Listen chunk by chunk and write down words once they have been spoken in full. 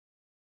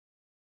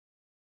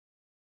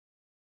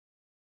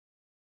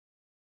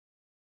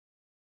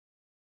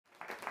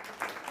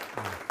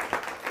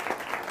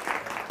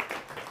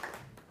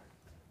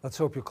Let's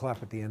hope you'll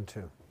clap at the end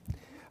too.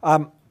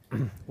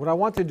 What I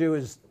want to do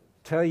is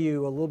tell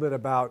you a little bit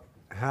about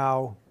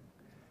how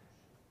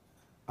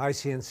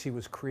ICNC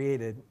was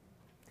created,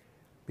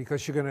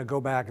 because you're going to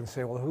go back and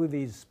say, well, who are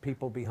these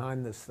people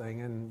behind this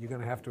thing? And you're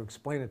going to have to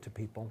explain it to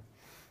people.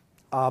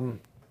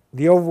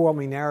 The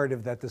overwhelming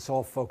narrative that this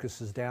all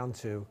focuses down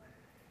to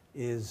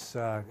is,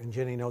 and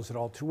Jenny knows it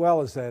all too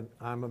well, is that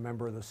I'm a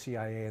member of the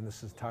CIA and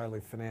this is entirely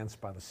financed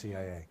by the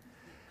CIA.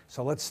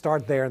 So let's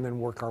start there and then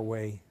work our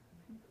way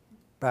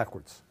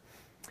backwards.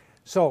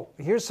 So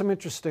here's some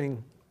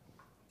interesting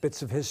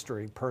bits of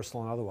history,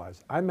 personal and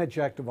otherwise. I met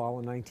Jack Duvall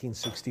in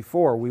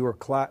 1964. We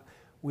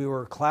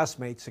were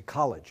classmates at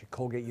college, at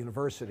Colgate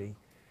University.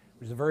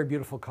 It was a very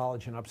beautiful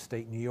college in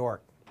upstate New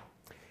York.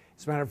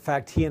 As a matter of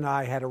fact, he and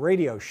I had a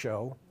radio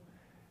show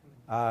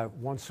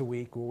once a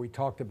week where we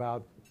talked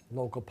about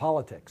local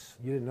politics.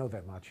 You didn't know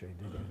that, Mache, did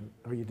you?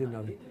 Oh, you did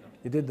know that.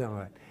 You did know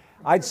that.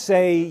 I'd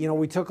say, you know,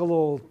 we did a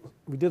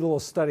little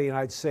study, and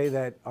I'd say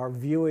that our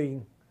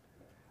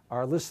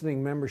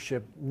listening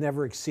membership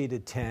never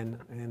exceeded 10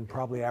 and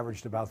probably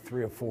averaged about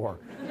 3 or 4.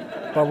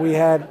 But we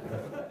had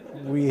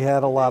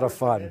a lot of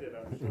fun.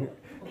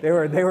 They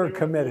were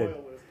committed.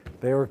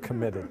 They were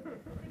committed.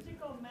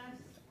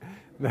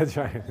 That's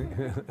right.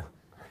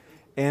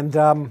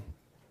 And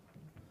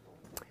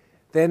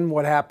then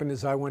what happened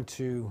is I went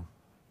to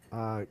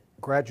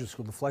graduate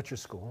school, the Fletcher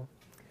School,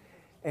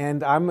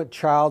 and I'm a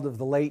child of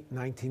the late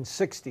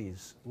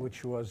 1960s,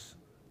 which was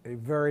a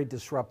very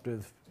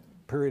disruptive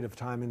period of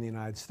time in the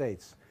United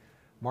States.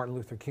 Martin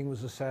Luther King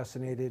was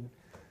assassinated.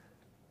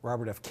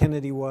 Robert F.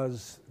 Kennedy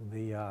was.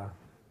 The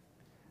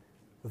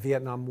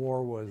Vietnam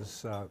War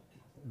was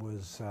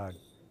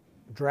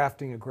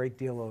drafting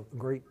great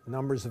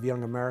numbers of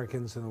young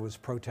Americans, and there was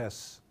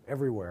protests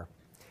everywhere.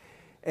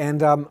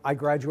 And I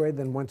graduated,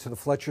 then went to the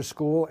Fletcher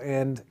School,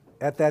 and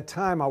at that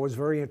time I was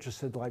very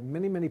interested, like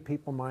many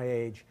people my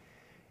age,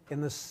 in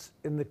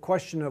the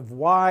question of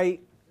why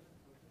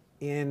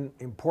in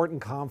important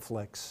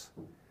conflicts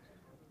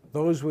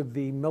those with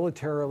the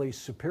militarily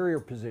superior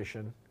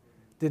position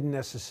didn't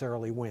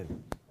necessarily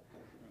win.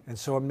 And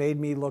so it made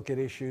me look at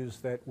issues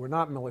that were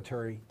not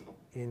military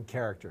in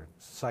character: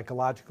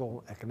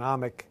 psychological,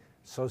 economic,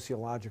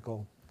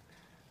 sociological,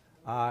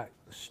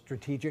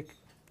 strategic.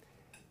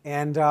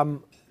 And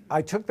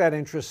I took that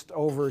interest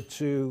over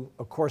to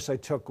a course I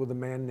took with a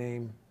man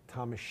named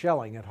Thomas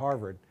Schelling at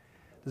Harvard.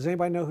 Does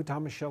anybody know who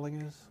Thomas Schelling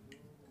is?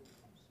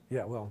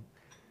 Yeah, well,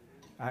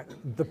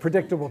 the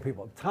predictable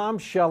people. Tom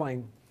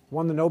Schelling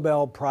won the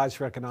Nobel Prize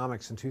for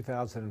Economics in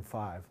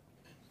 2005.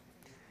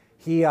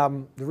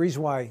 The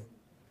reason why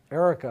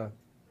Erica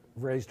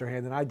raised her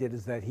hand and I did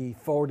is that he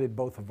forwarded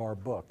both of our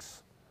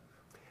books.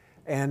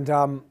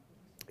 And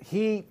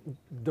he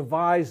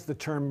devised the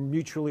term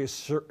mutually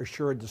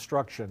assured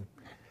destruction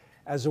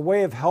as a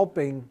way of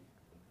helping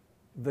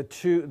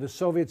the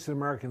Soviets and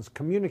Americans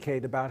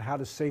communicate about how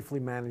to safely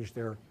manage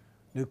their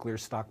nuclear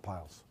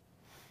stockpiles.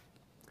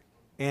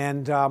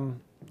 And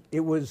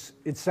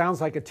it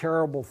sounds like a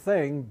terrible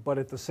thing, but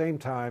at the same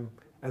time,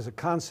 as a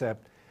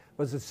concept,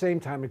 but at the same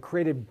time it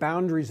created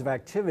boundaries of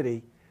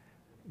activity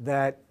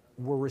that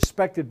were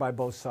respected by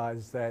both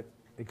sides, that,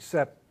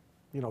 except,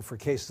 you know, for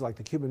cases like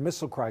the Cuban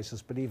Missile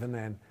Crisis, but even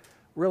then,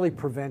 really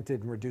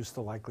prevented and reduced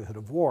the likelihood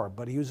of war.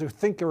 But he was a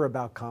thinker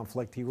about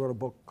conflict. He wrote a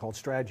book called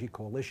Strategy,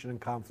 Coalition,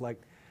 and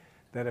Conflict,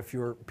 that if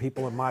you're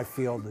people in my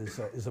field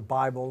is a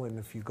Bible, and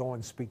if you go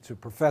and speak to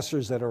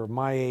professors that are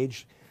my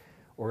age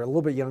or a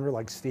little bit younger,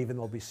 like Stephen,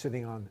 they'll be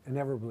sitting on,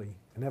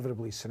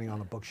 inevitably sitting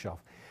on a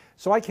bookshelf.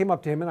 So I came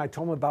up to him and I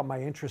told him about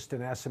my interest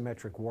in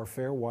asymmetric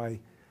warfare, why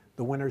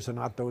the winners are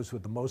not those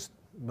with the most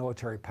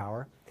military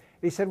power.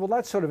 He said, well,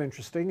 that's sort of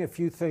interesting. If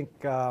you think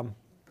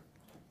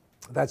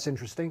that's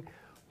interesting,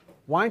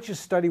 why don't you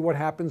study what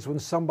happens when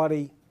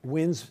somebody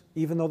wins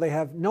even though they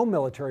have no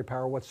military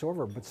power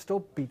whatsoever, but still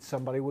beats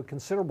somebody with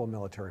considerable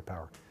military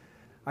power?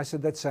 I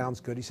said, that sounds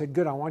good. He said,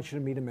 good, I want you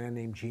to meet a man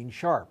named Gene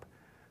Sharp,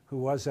 who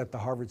was at the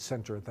Harvard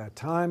Center at that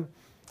time.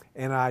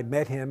 And I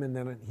met him, and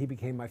then he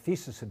became my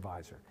thesis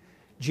advisor.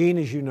 Gene,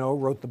 as you know,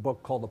 wrote the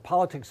book called The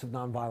Politics of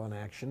Nonviolent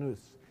Action. It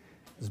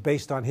was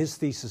based on his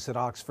thesis at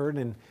Oxford,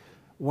 and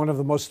one of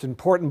the most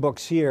important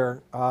books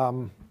here,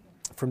 From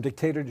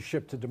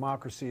Dictatorship to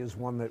Democracy, is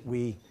one that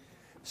we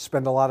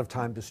spend a lot of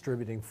time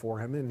distributing for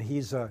him, and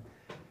he's a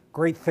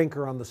great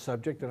thinker on the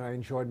subject, and I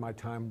enjoyed my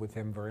time with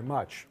him very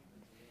much.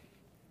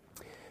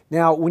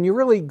 Now, when you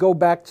really go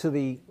back to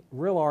the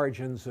real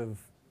origins of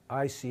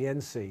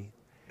ICNC,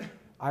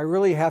 I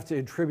really have to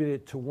attribute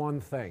it to one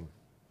thing,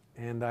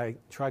 and I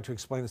tried to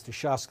explain this to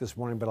Shask this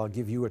morning, but I'll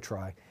give you a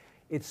try.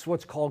 It's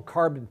what's called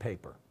carbon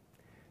paper.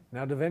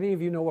 Now, do any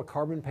of you know what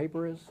carbon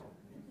paper is?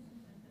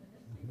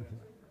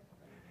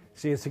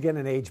 See, it's again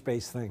an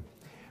age-based thing.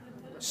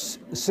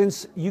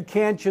 Since you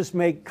can't just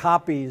make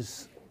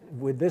copies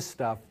with this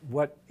stuff,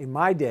 what in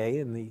my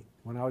day,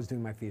 when I was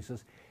doing my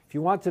thesis, if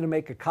you wanted to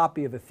make a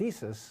copy of a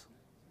thesis,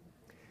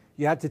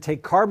 you had to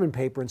take carbon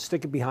paper and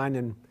stick it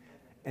behind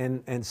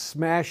and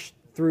smash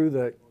through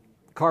the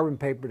carbon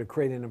paper to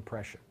create an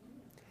impression.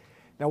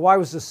 Now, why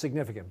was this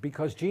significant?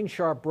 Because Gene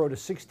Sharp wrote a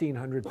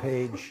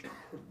 1,600-page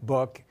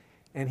book,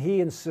 and he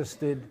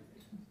insisted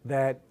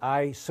that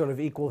I sort of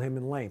equal him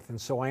in length.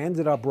 And so I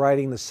ended up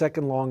writing the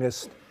second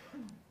longest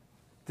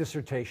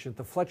dissertation at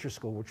the Fletcher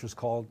School, which was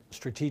called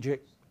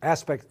Strategic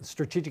Aspects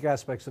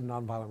of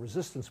Nonviolent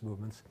Resistance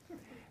Movements.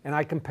 And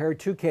I compared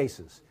two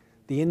cases: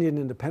 the Indian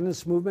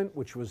independence movement,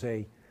 which was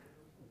a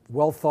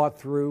well thought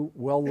through,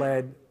 well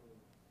led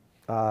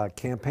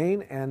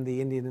campaign, and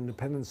the Indian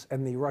independence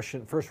and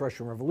the first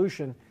Russian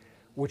Revolution,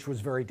 which was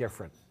very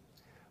different.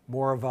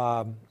 More of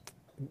a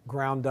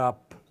ground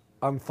up,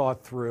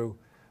 unthought through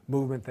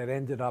movement that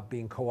ended up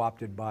being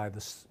co-opted by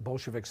the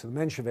Bolsheviks and the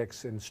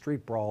Mensheviks in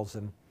street brawls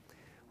and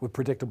with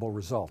predictable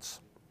results.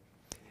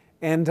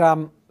 And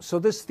so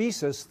this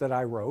thesis that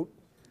I wrote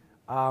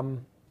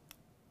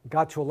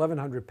got to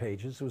 1,100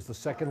 pages. It was the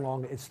second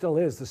longest, it still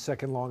is the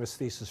second longest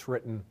thesis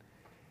written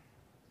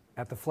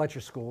at the Fletcher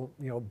School.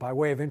 You know, by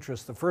way of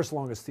interest, the first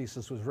longest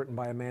thesis was written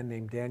by a man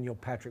named Daniel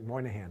Patrick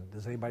Moynihan.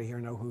 Does anybody here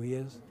know who he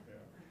is?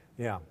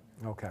 Yeah,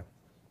 okay.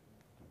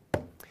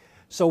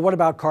 So what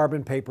about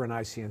carbon paper and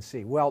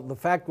ICNC? Well, the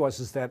fact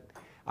is that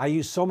I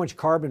used so much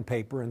carbon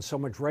paper and so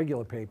much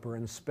regular paper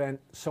and spent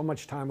so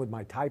much time with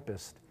my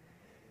typist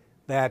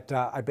that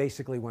I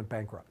basically went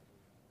bankrupt.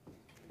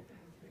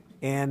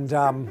 And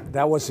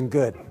that wasn't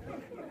good.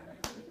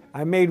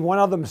 I made one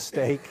other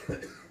mistake,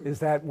 is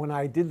that when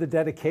I did the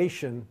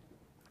dedication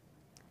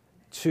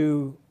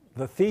to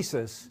the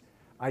thesis,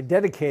 I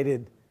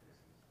dedicated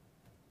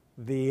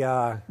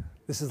the,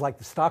 this is like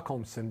the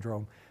Stockholm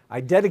Syndrome,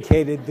 I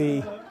dedicated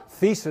the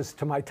thesis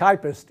to my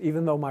typist,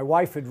 even though my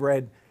wife had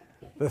read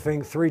the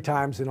thing 3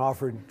 times and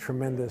offered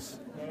tremendous.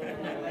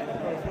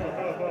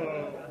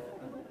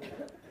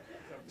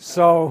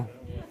 So,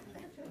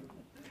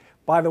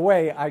 by the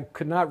way, I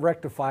could not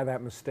rectify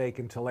that mistake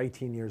until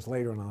 18 years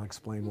later, and I'll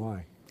explain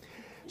why.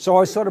 So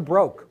I was sort of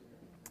broke.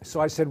 So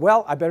I said,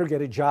 well, I better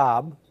get a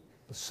job.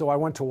 So I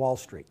went to Wall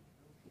Street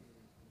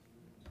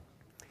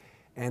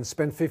and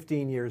spent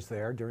 15 years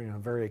there during a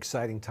very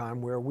exciting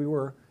time where we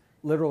were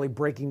literally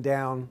breaking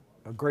down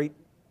a great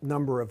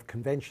number of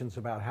conventions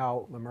about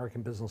how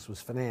American business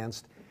was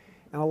financed.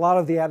 And a lot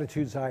of the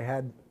attitudes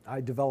I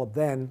developed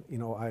then, you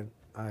know,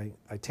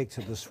 I take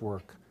to this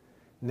work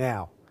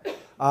now.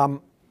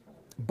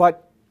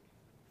 But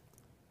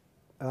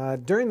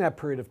during that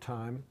period of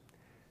time,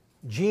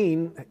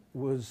 Gene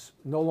was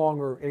no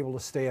longer able to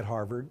stay at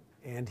Harvard,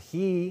 and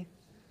he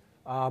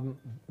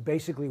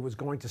basically was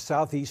going to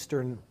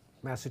Southeastern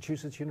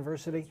Massachusetts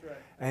University, right.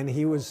 And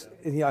he was,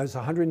 you know, it was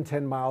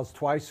 110 miles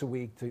twice a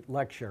week to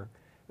lecture,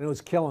 and it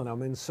was killing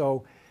him. And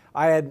so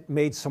I had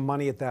made some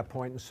money at that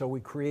point, and so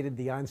we created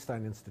the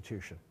Einstein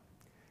Institution.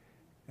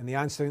 And the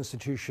Einstein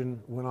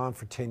Institution went on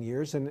for 10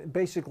 years, and it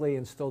basically,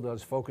 and still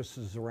does,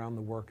 focuses around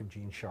the work of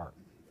Gene Sharp.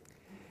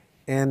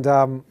 And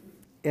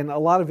a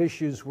lot of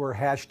issues were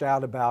hashed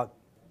out about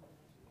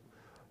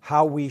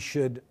how we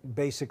should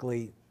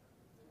basically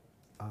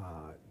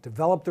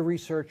develop the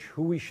research,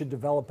 who we should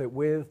develop it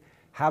with,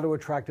 how to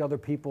attract other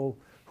people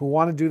who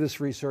want to do this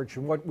research,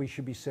 and what we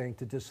should be saying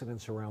to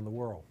dissidents around the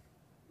world.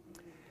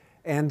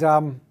 And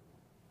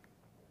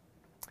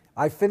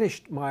I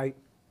finished my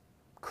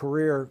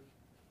career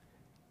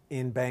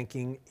in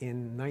banking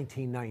in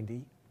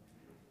 1990,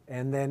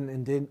 and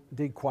then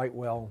did quite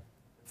well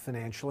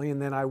financially.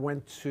 And then I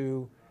went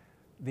to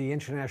the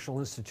International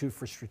Institute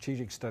for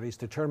Strategic Studies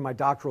to turn my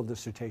doctoral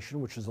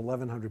dissertation, which was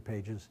 1,100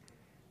 pages,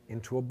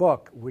 into a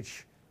book,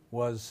 which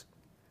was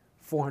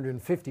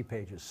 450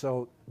 pages.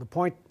 So the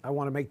point I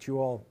want to make to you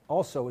all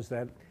also is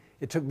that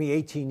it took me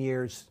 18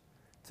 years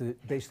to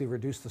basically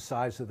reduce the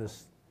size of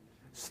this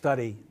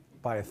study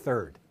by a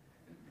third.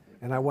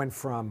 And I went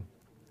from,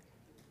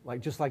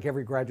 just like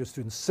every graduate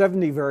student,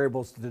 70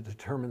 variables to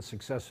determine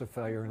success or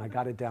failure, and I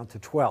got it down to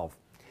 12.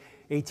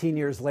 18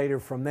 years later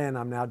from then,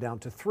 I'm now down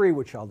to 3,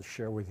 which I'll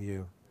share with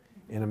you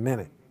in a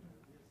minute.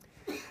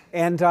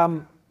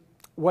 And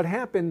what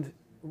happened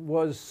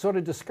was sort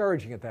of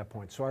discouraging at that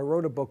point. So I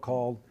wrote a book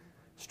called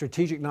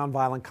Strategic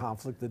Nonviolent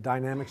Conflict, The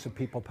Dynamics of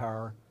People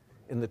Power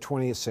in the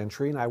 20th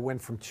Century. And I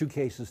went from 2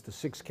 cases to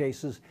 6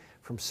 cases,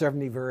 from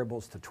 70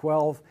 variables to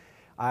 12.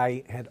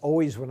 I had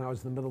always, when I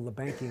was in the middle of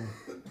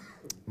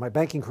my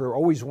banking career,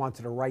 always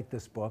wanted to write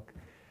this book.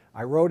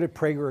 I wrote it,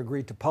 Prager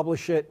agreed to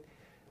publish it.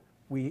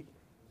 We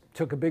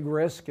took a big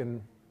risk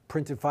and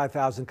printed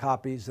 5,000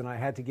 copies, and I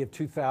had to give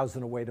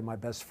 2,000 away to my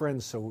best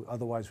friends, so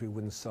otherwise we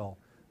wouldn't sell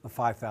the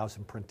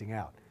 5,000 printing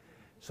out.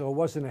 So it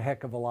wasn't a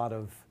heck of a lot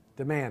of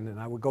demand, and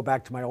I would go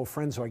back to my old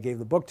friends who I gave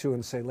the book to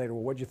and say later,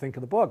 well, what'd you think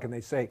of the book? And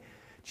they'd say,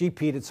 gee,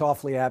 Pete, it's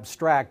awfully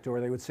abstract, or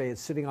they would say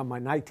it's sitting on my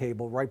night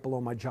table right below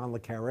my John le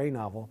Carré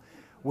novel,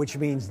 which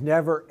means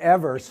never,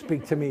 ever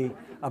speak to me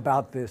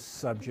about this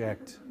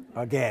subject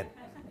again.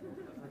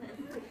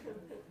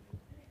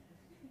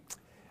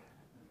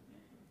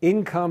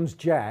 In comes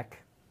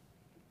Jack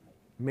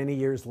many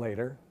years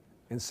later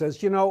and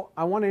says, you know,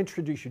 I want to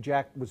introduce you.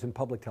 Jack was in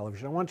public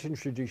television. I want to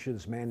introduce you to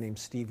this man named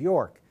Steve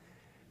York.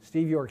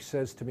 Steve York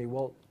says to me,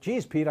 well,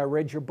 geez, Pete, I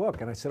read your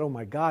book. And I said, oh,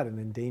 my God, an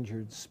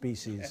endangered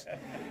species.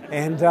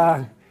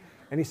 And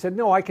he said,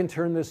 no, I can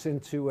turn this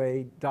into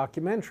a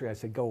documentary. I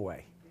said, go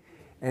away.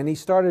 And he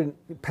started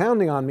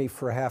pounding on me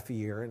for half a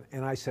year.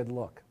 And I said,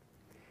 look,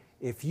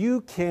 if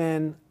you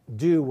can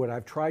do what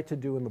I've tried to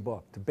do in the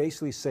book, to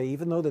basically say,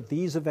 even though that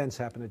these events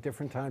happen at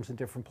different times in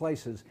different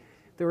places,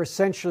 they're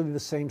essentially the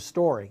same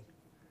story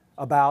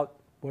about,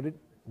 what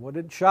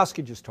did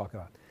Shosky just talk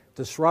about?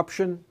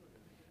 Disruption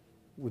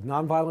with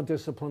nonviolent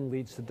discipline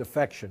leads to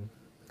defection.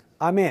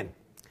 I'm in.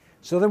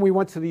 So then we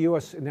went to the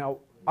U.S. Now,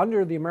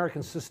 under the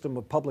American system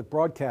of public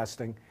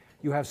broadcasting,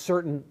 you have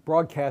certain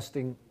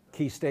broadcasting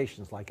key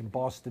stations, like in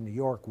Boston, New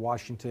York,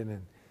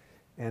 Washington,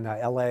 and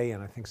L.A.,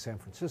 and I think San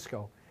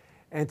Francisco.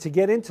 And to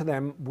get into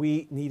them,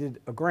 we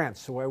needed a grant.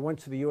 So I went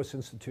to the U.S.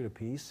 Institute of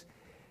Peace,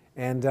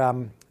 and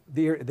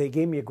they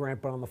gave me a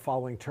grant, but on the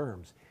following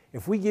terms.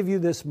 If we give you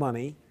this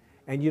money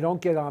and you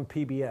don't get on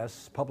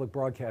PBS, public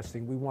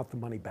broadcasting, we want the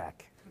money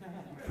back.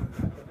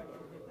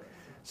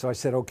 So I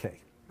said, okay.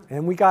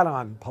 And we got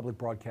on public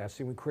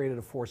broadcasting. We created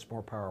A Force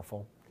More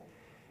Powerful.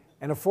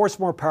 And A Force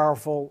More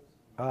Powerful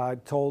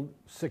told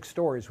 6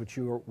 stories, which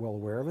you are well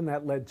aware of, and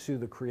that led to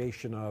the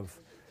creation of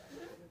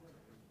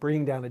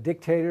bringing down a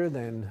dictator,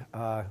 then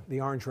the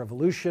Orange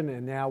Revolution,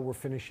 and now we're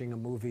finishing a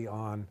movie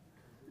on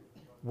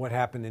what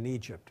happened in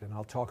Egypt, and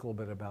I'll talk a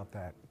little bit about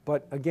that.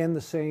 But again,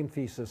 the same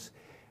thesis,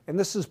 and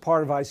this is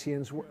part of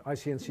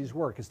ICNC's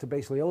work, is to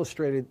basically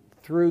illustrate it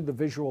through the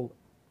visual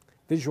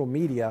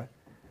media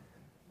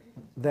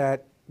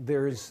that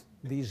there's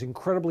these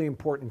incredibly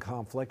important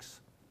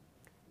conflicts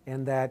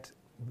and that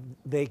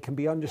they can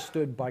be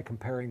understood by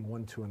comparing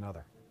one to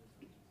another.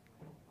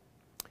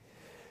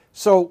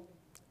 So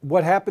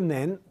what happened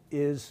then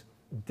is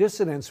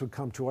dissidents would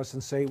come to us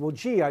and say, well,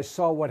 gee, I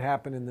saw what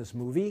happened in this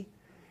movie,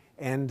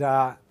 and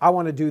I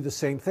want to do the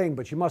same thing,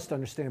 but you must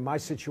understand my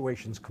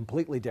situation's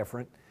completely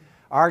different.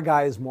 Our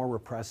guy is more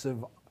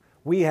repressive.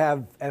 We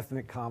have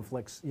ethnic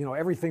conflicts. You know,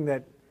 everything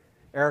that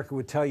Erica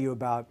would tell you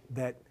about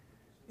that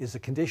is a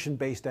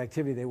condition-based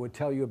activity, they would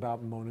tell you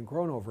about Moan and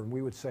Groan over. And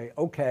we would say,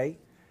 okay,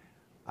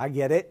 I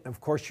get it. Of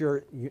course,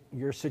 your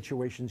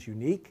situation's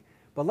unique,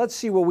 but let's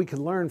see what we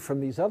can learn from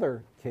these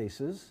other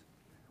cases,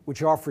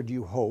 which offered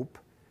you hope,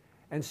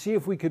 and see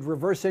if we could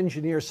reverse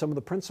engineer some of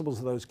the principles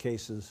of those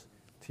cases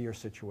to your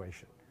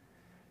situation.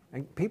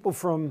 And people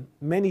from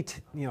many,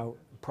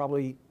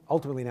 probably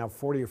ultimately now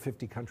 40 or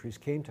 50 countries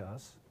came to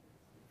us.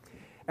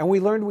 And we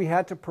learned we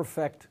had to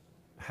perfect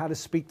how to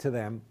speak to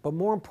them, but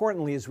more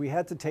importantly is we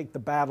had to take the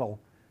battle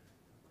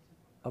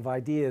of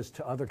ideas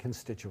to other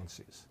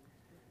constituencies.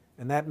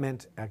 And that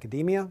meant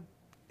academia,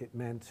 it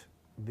meant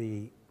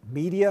the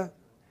media,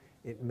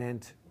 it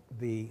meant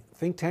the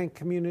think tank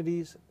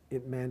communities,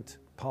 it meant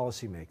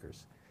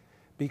policymakers.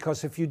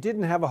 Because if you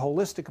didn't have a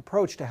holistic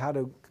approach to how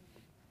to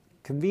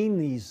convene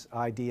these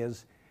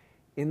ideas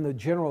in the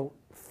general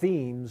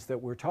themes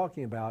that we're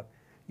talking about,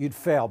 you'd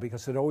fail,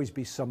 because there'd always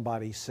be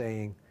somebody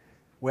saying,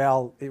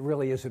 well, it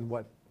really isn't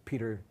what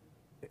Peter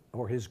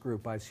or his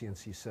group,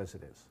 ICNC, says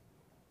it is.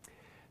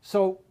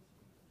 So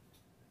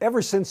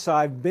ever since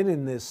I've been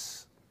in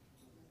this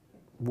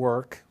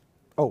work,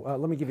 let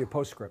me give you a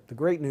postscript. The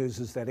great news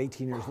is that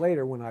 18 years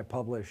later, when I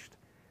published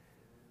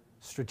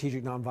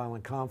Strategic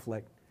Nonviolent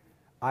Conflict,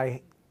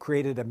 I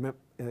created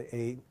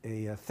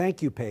a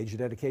thank you page, a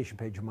dedication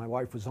page, and my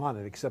wife was on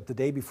it, except the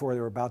day before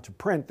they were about to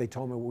print, they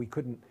told me we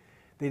couldn't,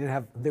 they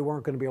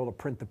weren't going to be able to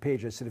print the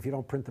page. I said, if you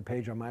don't print the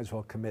page, I might as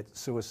well commit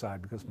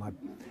suicide because my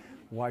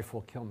wife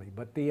will kill me.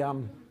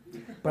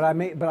 But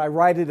I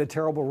righted a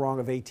terrible wrong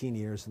of 18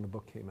 years and the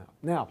book came out.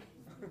 Now,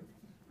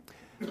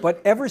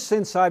 but ever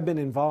since I've been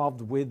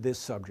involved with this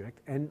subject,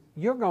 and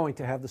you're going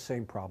to have the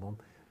same problem,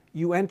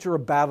 you enter a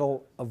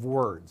battle of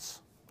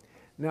words.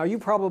 Now, you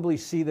probably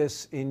see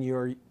this in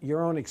your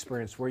own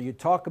experience, where you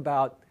talk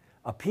about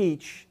a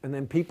peach and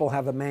then people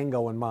have a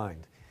mango in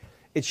mind.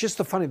 It's just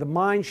the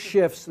mind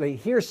shifts, they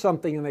hear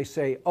something and they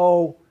say,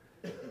 oh,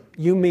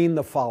 you mean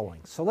the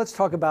following. So let's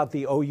talk about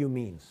the oh, you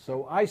means.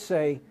 So I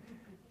say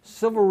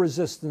civil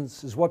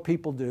resistance is what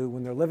people do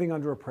when they're living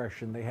under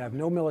oppression. They have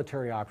no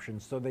military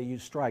options, so they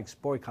use strikes,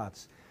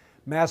 boycotts,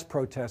 mass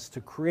protests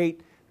to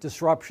create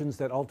disruptions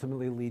that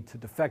ultimately lead to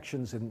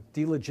defections and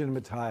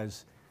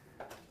delegitimize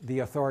the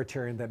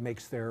authoritarian that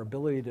makes their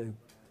ability to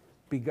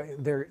be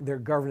their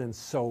governance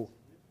so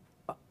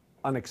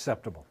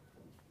unacceptable.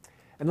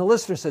 And the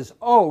listener says,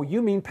 oh,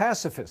 you mean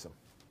pacifism.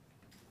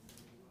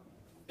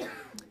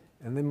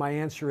 And then my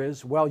answer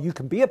is, well, you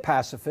can be a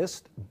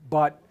pacifist,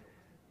 but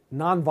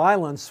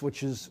nonviolence,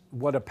 which is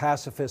what a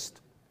pacifist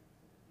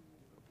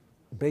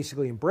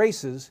basically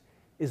embraces,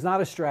 is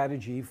not a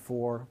strategy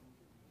for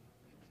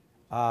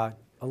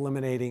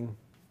eliminating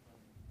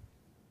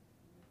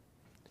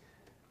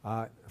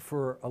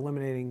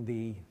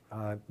the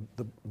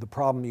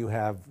problem you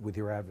have with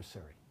your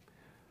adversary.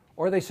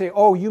 Or they say,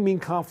 oh, you mean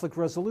conflict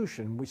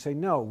resolution. We say,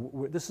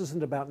 no, this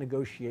isn't about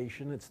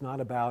negotiation. It's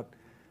not about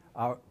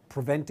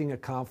preventing a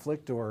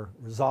conflict or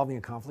resolving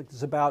a conflict.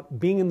 It's about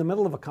being in the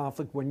middle of a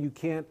conflict when you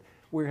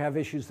have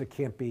issues that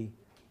can't be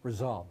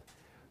resolved.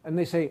 And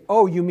they say,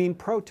 oh, you mean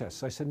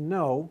protests? I said,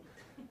 no,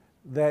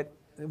 that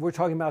we're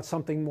talking about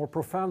something more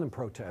profound than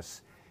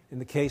protests. In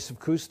the case of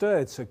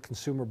Kusta, it's a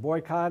consumer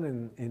boycott.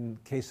 In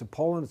the case of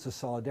Poland, it's a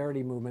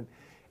solidarity movement.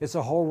 It's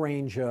a whole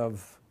range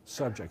of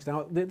subjects.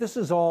 Now, this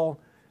is all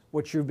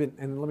what you've been,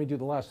 and let me do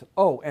the last one.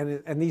 Oh,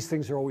 and these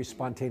things are always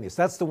spontaneous.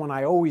 That's the one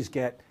I always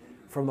get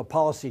from the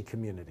policy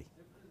community.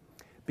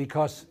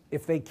 Because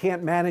if they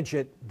can't manage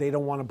it, they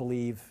don't want to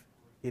believe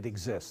it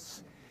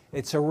exists.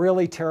 It's a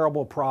really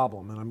terrible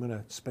problem, and I'm going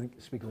to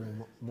speak a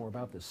little more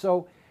about this.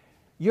 So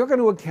you're going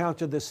to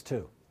encounter this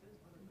too.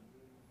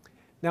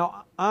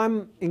 Now,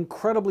 I'm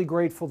incredibly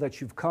grateful that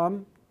you've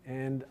come,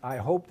 and I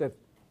hope that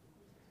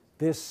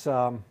this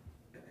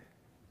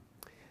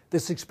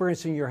this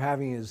experience you're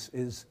having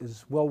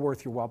is well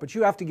worth your while, but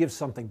you have to give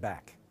something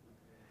back.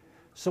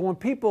 So when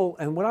people,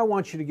 and what I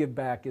want you to give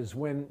back is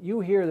when you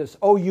hear this,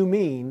 oh, you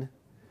mean,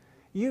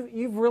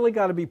 you've really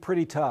got to be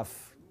pretty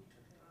tough,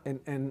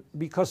 and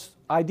because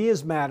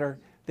ideas matter,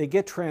 they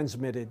get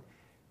transmitted,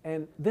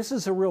 and this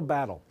is a real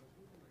battle.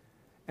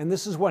 And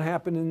this is what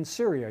happened in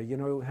Syria. You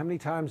know, how many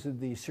times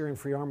did the Syrian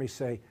Free Army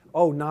say,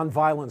 oh,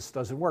 nonviolence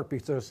doesn't work?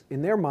 Because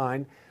in their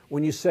mind,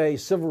 when you say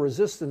civil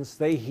resistance,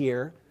 they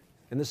hear,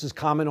 and this is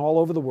common all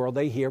over the world,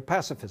 they hear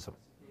pacifism.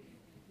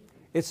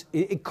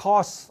 It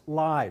costs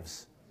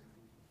lives.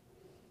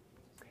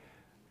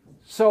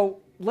 So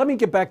let me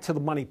get back to the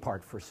money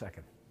part for a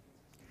second.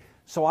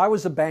 So I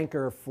was a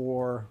banker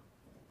for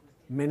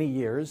many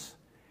years,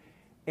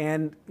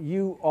 and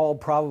you all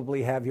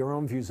probably have your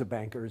own views of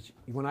bankers.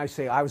 When I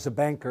say I was a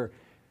banker,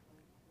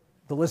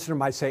 the listener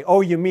might say,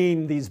 oh, you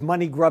mean these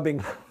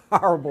money-grubbing,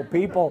 horrible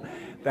people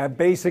that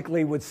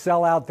basically would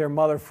sell out their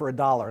mother for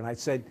 $1. And I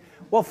said,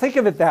 well, think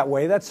of it that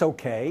way. That's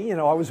okay. You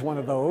know, I was one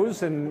of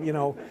those, and, you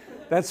know,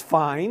 that's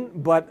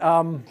fine. But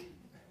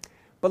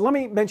let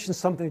me mention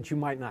something that you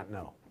might not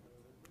know.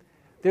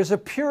 There's a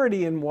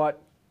purity in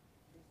what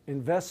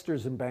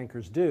investors and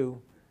bankers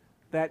do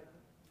that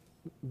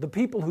the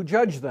people who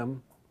judge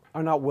them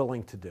are not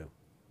willing to do.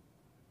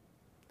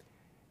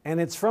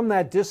 And it's from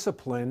that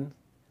discipline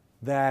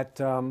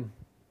that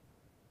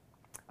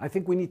I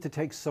think we need to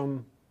take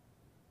some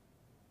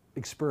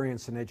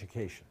experience and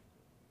education.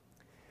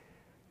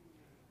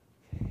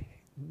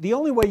 The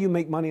only way you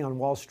make money on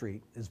Wall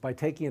Street is by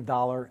taking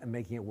 $1 and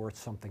making it worth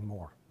something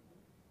more.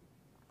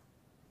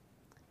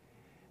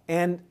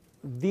 And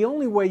the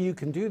only way you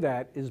can do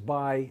that is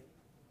by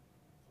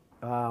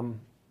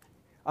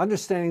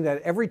understanding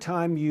that every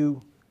time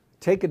you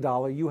take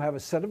 $1, you have a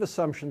set of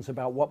assumptions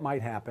about what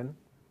might happen.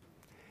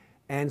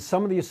 And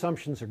some of the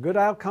assumptions are good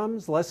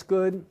outcomes, less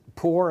good,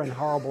 poor, and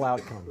horrible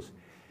outcomes.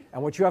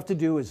 And what you have to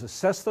do is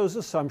assess those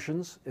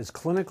assumptions as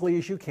clinically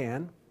as you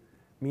can,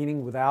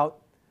 meaning without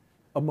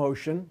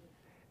emotion,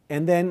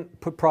 and then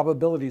put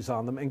probabilities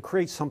on them and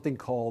create something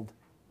called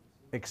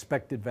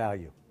expected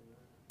value.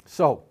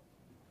 So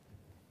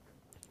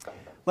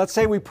let's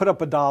say we put up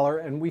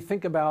 $1 and we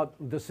think about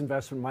this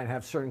investment might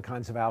have certain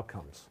kinds of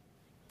outcomes.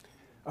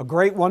 A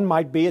great one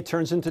might be it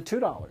turns into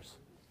 $2.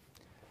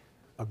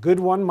 A good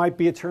one might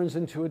be it turns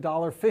into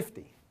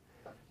 $1.50.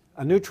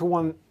 A neutral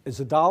one is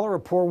 $1. A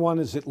poor one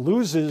is it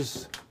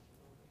loses.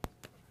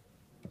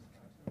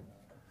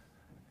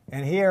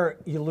 And here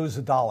you lose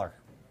 $1.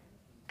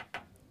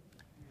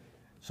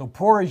 So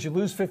poor is you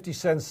lose 50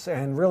 cents,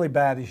 and really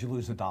bad is you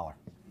lose $1.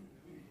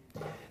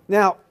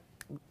 Now,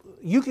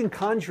 you can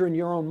conjure in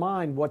your own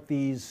mind what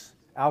these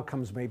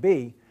outcomes may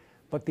be,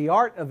 but the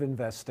art of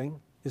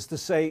investing is to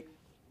say,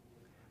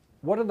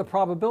 what are the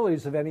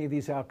probabilities of any of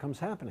these outcomes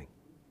happening?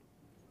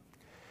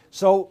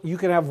 So you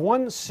can have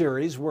one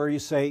series where you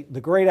say the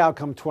great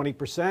outcome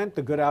 20%,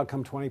 the good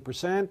outcome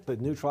 20%, the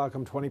neutral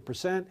outcome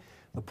 20%,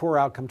 the poor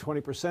outcome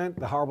 20%,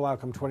 the horrible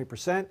outcome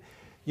 20%.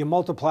 You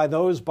multiply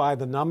those by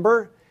the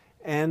number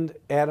and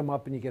add them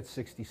up and you get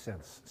 60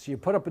 cents. So you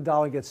put up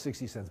 $1 and get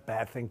 60 cents.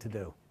 Bad thing to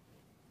do.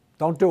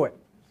 Don't do it.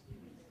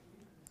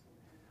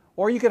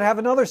 Or you could have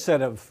another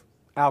set of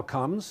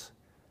outcomes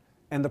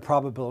and the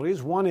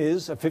probabilities. One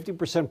is a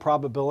 50%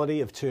 probability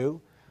of 2,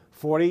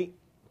 40%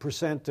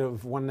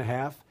 of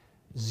 1.5,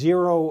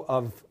 0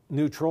 of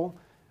neutral,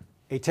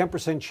 a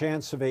 10%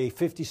 chance of a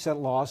 50-cent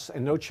loss,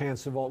 and no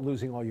chance of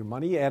losing all your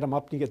money. You add them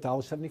up and you get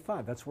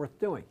 $1.75. That's worth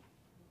doing.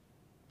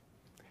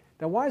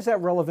 Now, why is that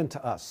relevant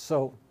to us?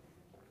 So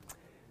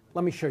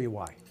let me show you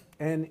why.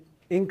 And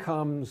in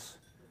comes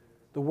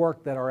the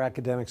work that our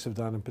academics have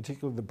done, and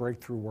particularly the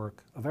breakthrough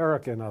work of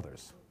Erica and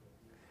others.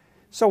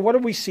 So what do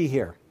we see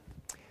here?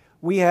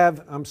 We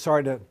have, I'm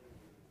sorry to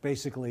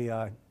basically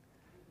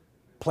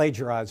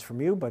plagiarize from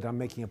you, but I'm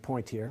making a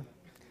point here.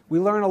 We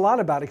learn a lot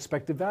about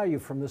expected value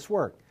from this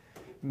work.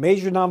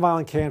 Major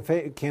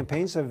nonviolent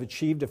campaigns have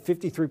achieved a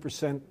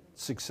 53%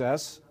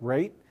 success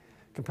rate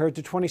compared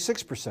to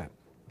 26%.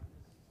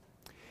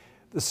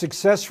 The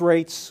success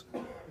rates,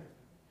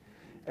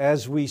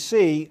 as we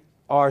see,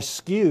 are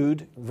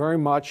skewed very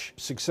much.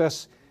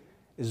 Success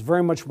is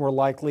very much more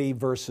likely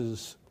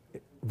versus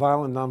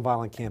violent and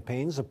nonviolent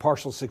campaigns. A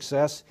partial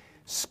success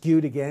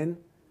skewed again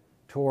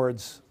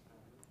towards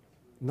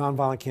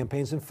nonviolent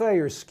campaigns, and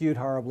failures skewed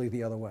horribly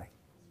the other way.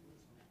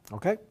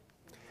 Okay?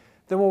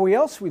 Then what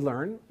else we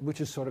learn,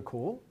 which is sort of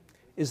cool,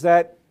 is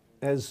that,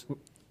 as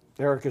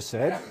Erica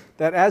said,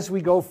 that as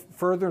we go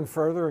further and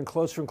further and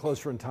closer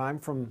in time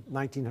from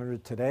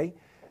 1900 to today,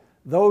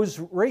 those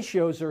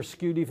ratios are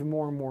skewed even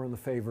more and more in the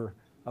favor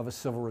of a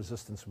civil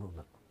resistance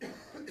movement.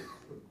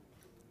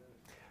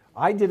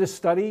 I did a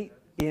study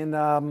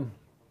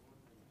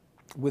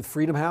with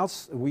Freedom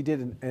House. We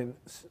did, and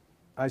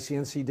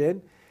ICNC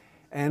did,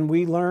 and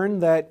we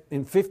learned that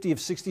in 50 of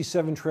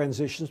 67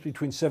 transitions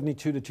between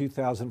 72 to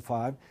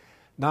 2005,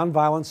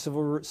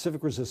 nonviolent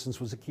civic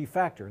resistance was a key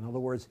factor. In other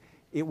words,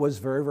 it was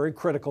very, very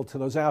critical to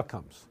those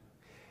outcomes.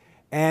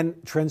 And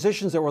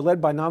transitions that were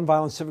led by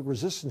nonviolent civic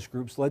resistance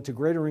groups led to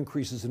greater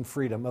increases in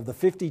freedom. Of the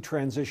 50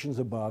 transitions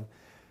above,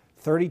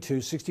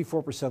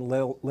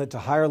 64% led to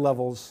higher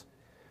levels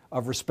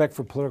of respect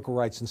for political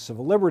rights and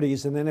civil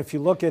liberties. And then if you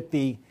look at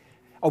the,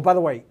 oh, by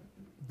the way,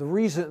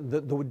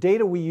 the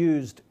data we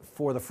used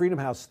for the Freedom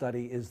House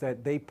study is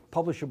that they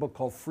publish a book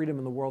called Freedom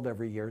in the World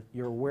every year.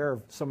 You're aware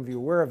of, some of you are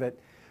aware of it,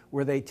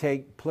 where they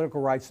take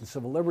political rights and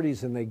civil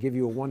liberties and they give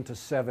you a 1 to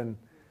 7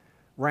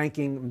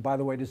 ranking. And by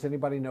the way, does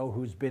anybody know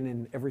who's been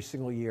in every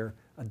single year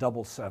a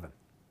double 7?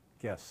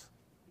 Guess.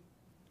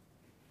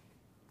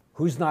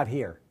 Who's not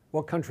here?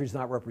 What country's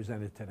not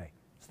represented today?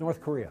 It's North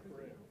Korea.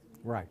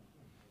 Right.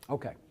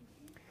 Okay.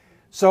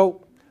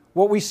 So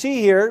what we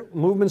see here,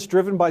 movements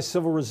driven by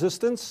civil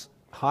resistance,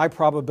 high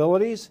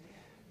probabilities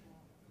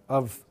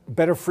of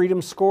better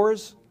freedom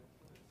scores,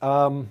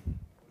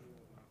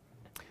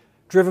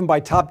 driven by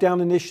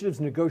top-down initiatives,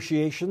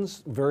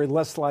 negotiations, very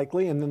less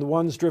likely, and then the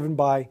ones driven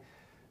by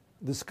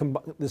this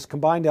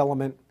combined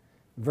element,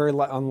 very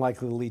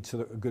unlikely to lead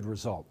to a good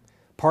result.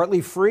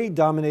 Partly free,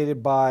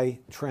 dominated by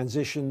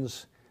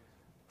transitions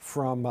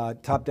from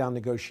top-down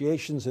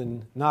negotiations,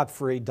 and not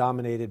free,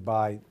 dominated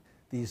by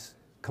these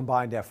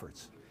combined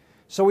efforts.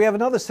 So we have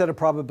another set of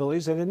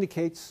probabilities that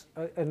indicates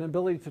an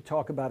ability to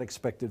talk about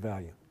expected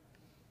value.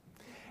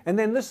 And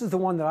then this is the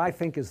one that I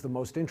think is the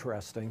most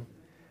interesting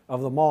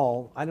of them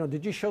all. I don't know,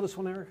 did you show this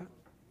one, Erica?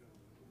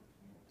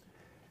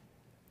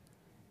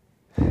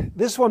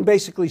 This one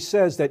basically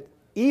says that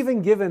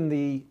even given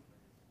the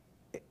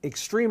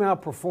extreme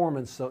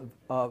outperformance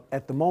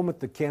at the moment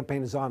the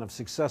campaign is on of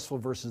successful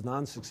versus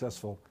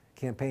non-successful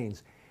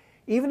campaigns,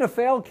 even a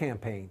failed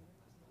campaign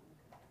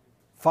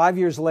 5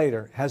 years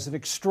later has an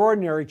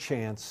extraordinary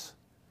chance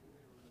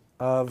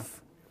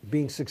of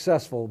being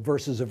successful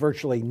versus a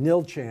virtually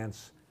nil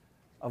chance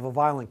of a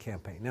violent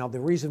campaign. Now, the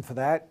reason for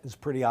that is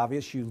pretty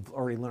obvious. You've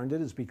already learned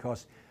it, is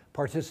because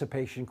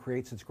participation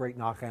creates its great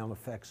knock-on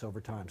effects over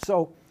time.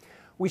 So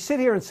we sit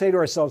here and say to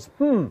ourselves,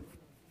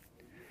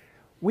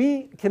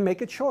 we can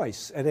make a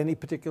choice at any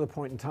particular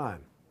point in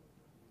time.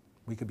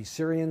 We could be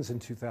Syrians in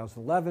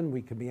 2011.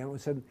 We could be, and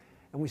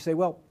we say,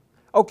 well,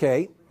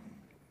 okay,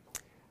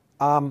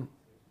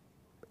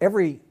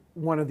 every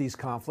one of these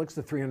conflicts,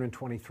 the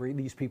 323,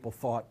 these people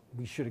thought,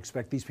 we should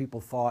expect these people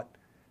thought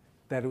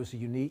that it was a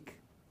unique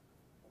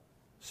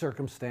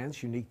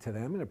circumstance, unique to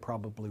them, and it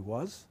probably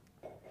was.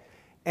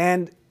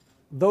 And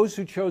those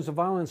who chose a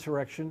violent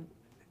insurrection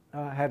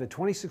had a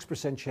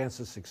 26% chance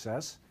of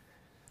success.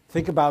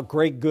 Think about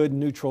great, good,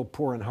 neutral,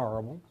 poor, and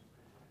horrible.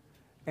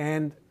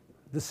 And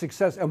the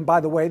success, and by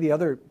the way, the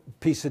other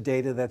piece of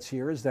data that's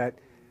here is that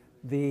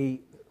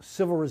the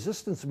civil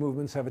resistance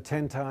movements have a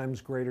 10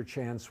 times greater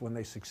chance when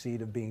they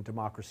succeed of being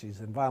democracies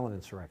than violent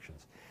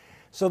insurrections.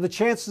 So the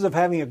chances of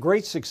having a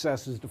great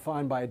success is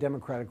defined by a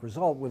democratic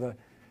result with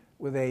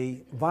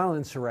a violent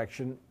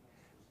insurrection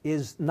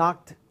is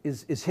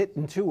hit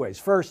in two ways.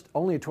 First,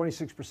 only a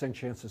 26%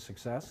 chance of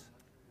success.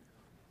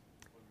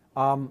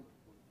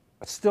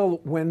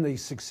 Still, when they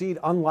succeed,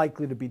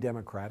 unlikely to be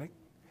democratic.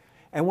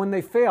 And when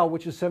they fail,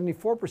 which is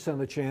 74% of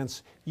the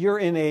chance, you're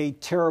in a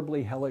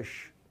terribly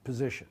hellish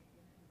position.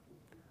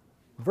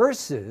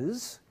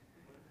 Versus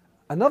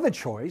another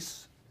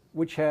choice,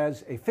 which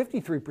has a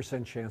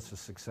 53% chance of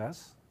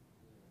success.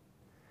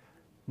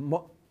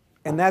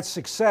 And that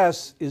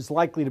success is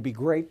likely to be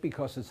great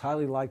because it's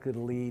highly likely to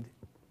lead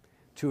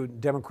to a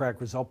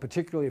democratic result,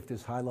 particularly if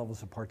there's high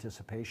levels of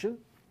participation.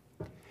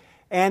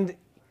 And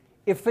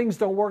if things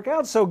don't work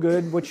out so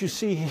good, what you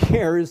see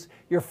here is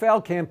your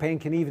failed campaign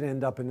can even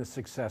end up in a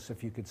success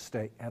if you could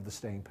have the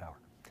staying power.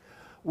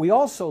 We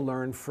also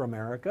learned from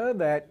America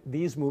that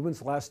these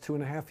movements last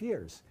 2.5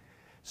 years.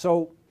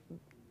 So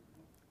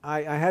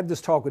I had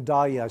this talk with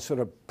Dahlia, I sort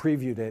of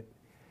previewed it.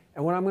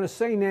 And what I'm going to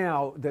say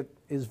now that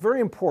is very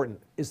important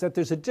is that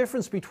there's a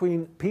difference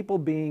between people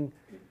being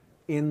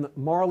in the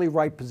morally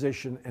right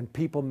position and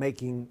people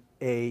making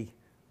a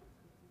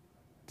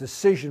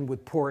decision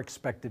with poor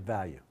expected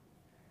value.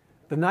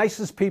 The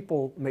nicest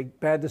people make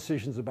bad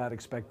decisions about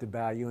expected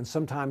value, and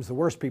sometimes the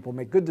worst people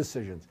make good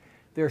decisions.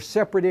 They're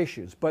separate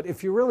issues. But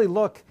if you really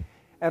look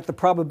at the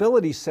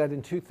probability set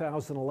in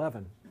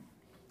 2011,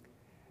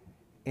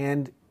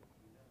 and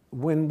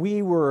when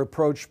we were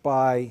approached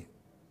by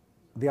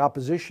the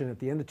opposition at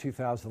the end of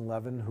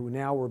 2011, who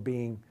now were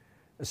being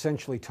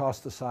essentially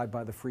tossed aside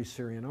by the Free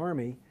Syrian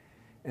Army,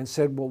 and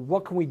said, well,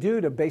 what can we do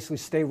to basically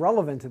stay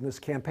relevant in this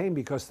campaign?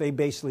 Because they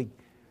basically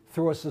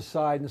threw us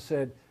aside and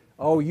said,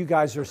 oh, you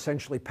guys are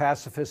essentially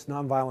pacifists,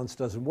 nonviolence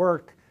doesn't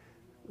work.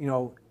 You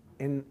know,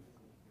 and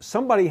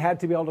somebody had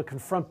to be able to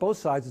confront both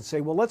sides and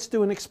say, well, let's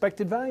do an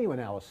expected value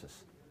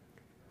analysis.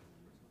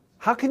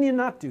 How can you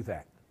not do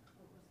that?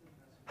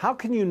 How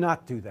can you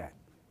not do that?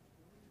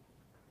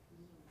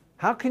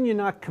 How can you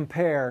not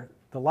compare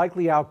the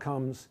likely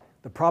outcomes,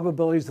 the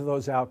probabilities of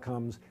those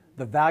outcomes,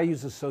 the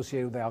values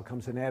associated with the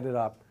outcomes, and add it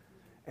up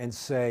and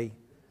say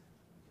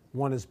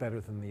one is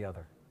better than the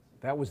other?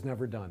 That was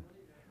never done.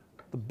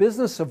 The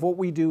business of what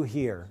we do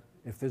here,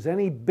 if there's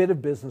any bit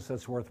of business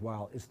that's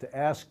worthwhile, is to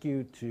ask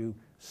you to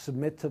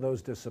submit to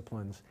those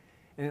disciplines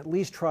and at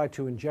least try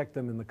to inject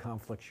them in the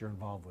conflicts you're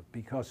involved with,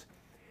 because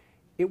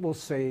it will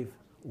save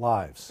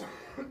lives.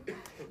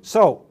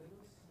 So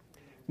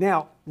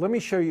now let me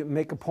show you,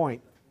 make a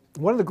point.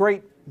 One of the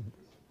great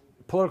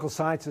political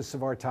scientists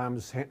of our time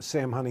is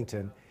Sam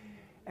Huntington,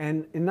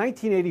 and in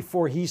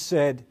 1984 he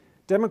said,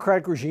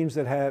 democratic regimes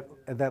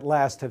that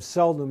last have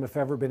seldom, if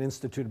ever, been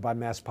instituted by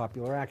mass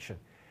popular action.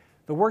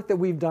 The work that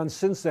we've done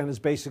since then has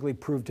basically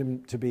proved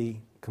him to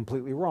be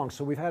completely wrong.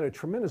 So we've had a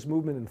tremendous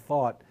movement in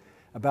thought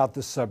about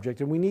this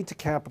subject, and we need to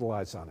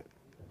capitalize on it.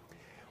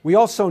 We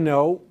also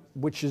know,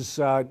 which is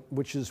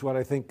what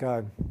I think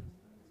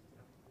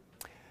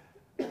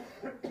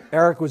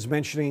Eric was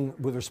mentioning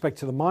with respect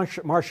to the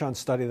Marchand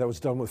study that was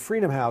done with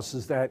Freedom House,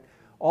 is that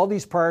all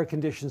these prior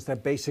conditions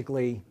that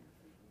basically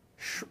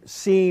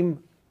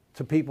seem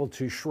to people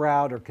to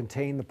shroud or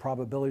contain the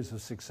probabilities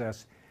of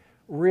success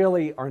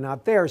really are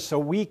not there. So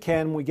we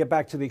get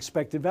back to the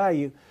expected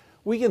value,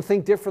 we can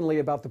think differently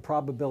about the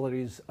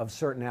probabilities of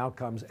certain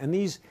outcomes. And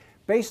these,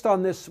 based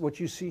on this, what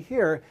you see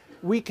here,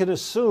 we can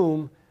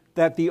assume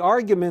that the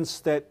arguments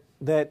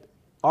that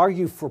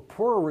argue for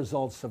poorer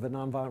results of a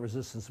nonviolent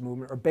resistance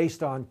movement are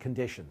based on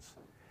conditions.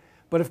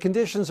 But if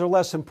conditions are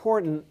less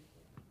important,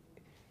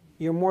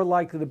 you're more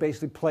likely to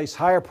basically place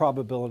higher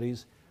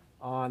probabilities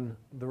on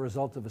the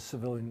result of a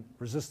civilian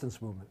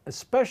resistance movement,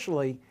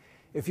 especially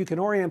if you can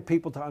orient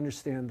people to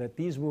understand that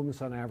these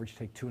movements on average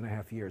take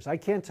 2.5 years. I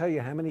can't tell you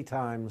how many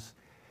times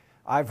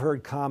I've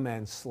heard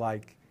comments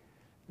like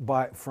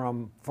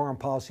from foreign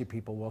policy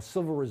people, well,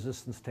 civil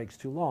resistance takes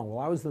too long. Well,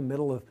 I was in the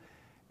middle of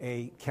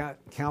a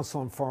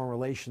Council on Foreign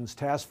Relations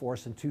task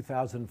force in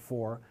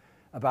 2004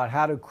 about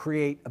how to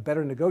create a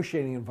better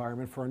negotiating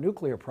environment for a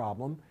nuclear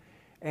problem.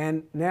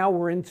 And now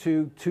we're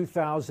into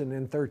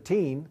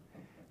 2013,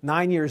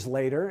 9 years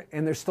later,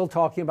 and they're still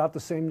talking about the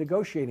same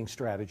negotiating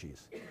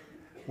strategies.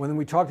 When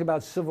we talked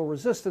about civil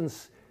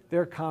resistance,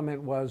 their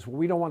comment was, well,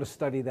 we don't want to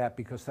study that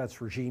because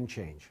that's regime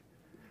change.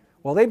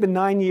 Well, they've been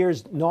 9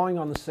 years gnawing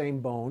on the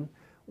same bone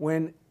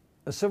when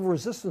a civil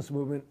resistance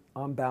movement,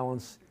 on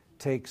balance,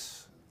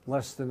 takes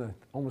less than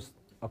almost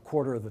a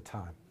quarter of the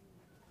time.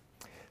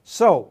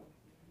 So,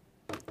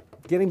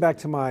 getting back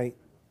to my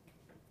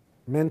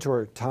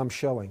mentor, Tom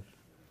Schelling,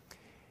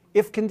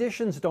 if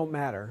conditions don't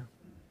matter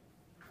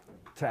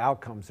to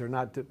outcomes, they're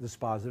not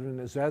dispositive, and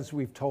as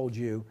we've told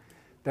you,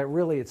 that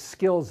really it's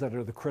skills that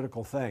are the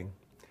critical thing.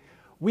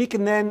 We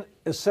can then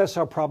assess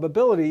our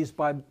probabilities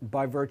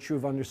by virtue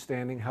of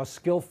understanding how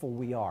skillful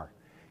we are.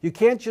 You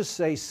can't just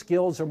say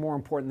skills are more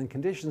important than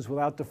conditions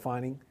without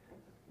defining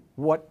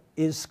what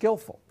is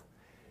skillful.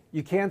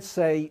 You can't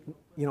say,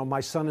 you know,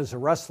 my son is a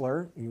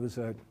wrestler. He was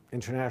an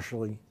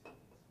internationally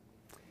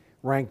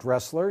ranked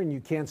wrestler, and you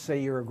can't say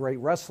you're a great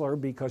wrestler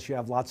because you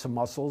have lots of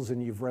muscles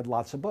and you've read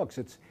lots of books.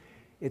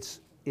 It's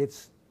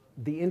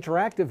the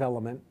interactive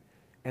element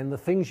and the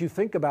things you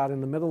think about in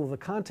the middle of the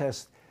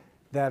contest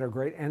that are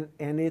great,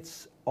 and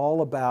it's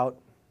all about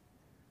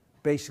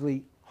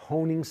basically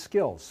honing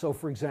skills. So,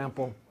 for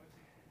example,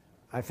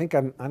 I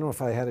don't know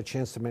if I had a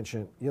chance to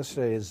mention it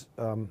yesterday,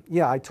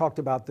 I talked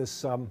about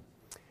this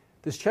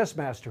chess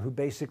master who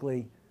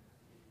basically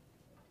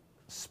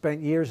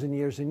spent years and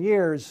years and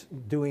years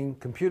doing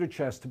computer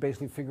chess to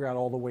basically figure out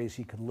all the ways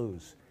he could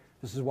lose.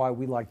 This is why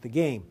we like the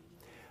game.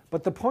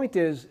 But the point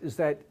is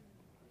that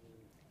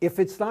if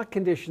it's not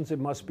conditions, it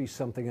must be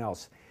something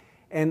else.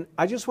 And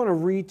I just want to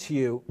read to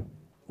you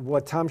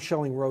what Tom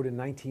Schelling wrote in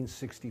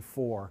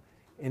 1964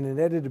 in an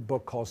edited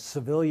book called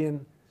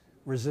Civilian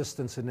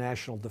Resistance and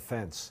National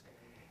Defense.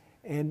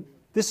 And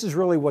this is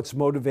really what's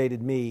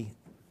motivated me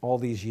all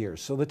these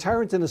years. So the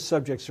tyrant and his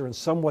subjects are in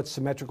somewhat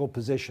symmetrical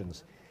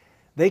positions.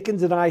 They can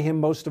deny him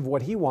most of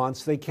what he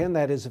wants. They can,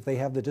 that is, if they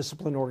have the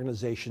disciplined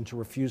organization to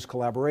refuse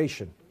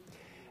collaboration.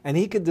 And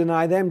he can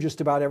deny them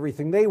just about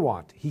everything they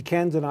want. He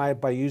can deny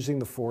it by using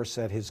the force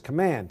at his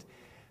command.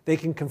 They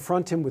can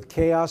confront him with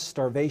chaos,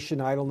 starvation,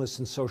 idleness,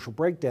 and social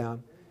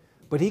breakdown,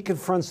 but he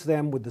confronts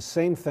them with the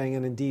same thing,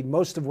 and indeed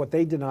most of what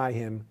they deny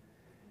him,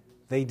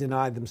 they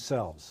deny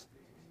themselves.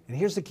 And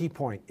here's the key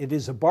point. It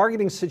is a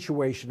bargaining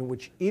situation in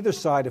which either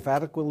side, if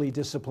adequately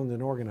disciplined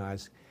and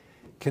organized,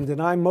 can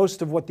deny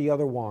most of what the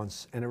other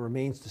wants, and it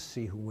remains to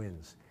see who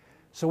wins.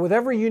 So with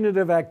every unit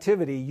of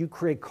activity, you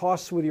create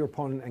costs with your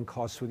opponent and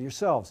costs with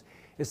yourselves.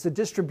 It's the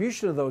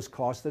distribution of those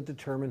costs that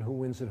determine who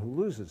wins and who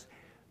loses.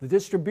 The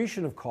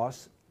distribution of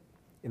costs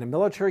in a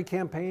military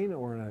campaign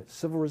or in a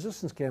civil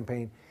resistance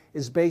campaign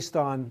is based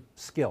on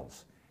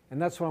skills.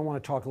 And that's why I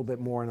want to talk a little bit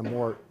more in a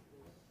more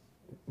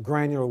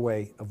granular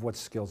way of what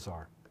skills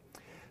are.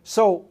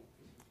 So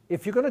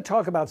if you're going to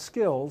talk about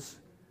skills,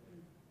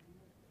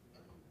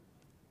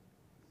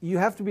 you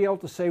have to be able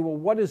to say, well,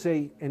 what is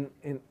and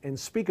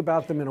speak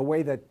about them in a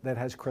way that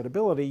has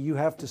credibility. You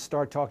have to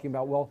start talking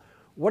about, well,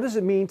 what does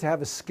it mean to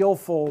have a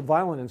skillful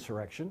violent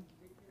insurrection?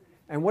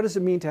 And what does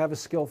it mean to have a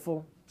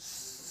skillful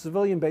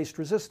civilian-based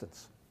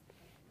resistance?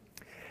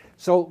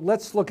 So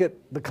let's look at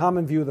the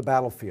common view of the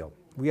battlefield.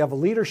 We have a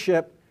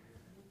leadership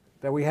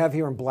that we have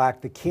here in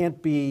black that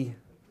can't be,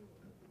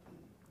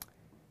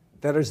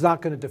 that is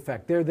not going to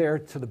defect. They're there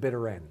to the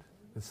bitter end.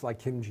 It's like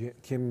Kim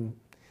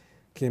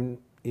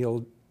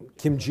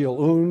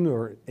Jong-un,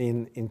 or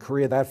in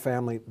Korea, that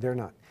family, they're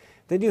not.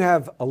 Then you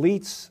have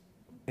elites,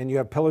 and you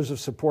have pillars of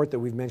support that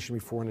we've mentioned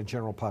before in the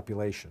general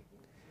population.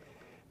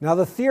 Now,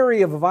 the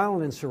theory of a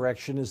violent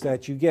insurrection is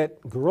that you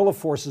get guerrilla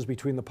forces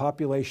between the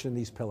population and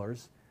these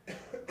pillars,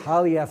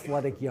 highly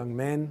athletic young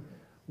men,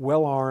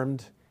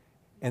 well-armed,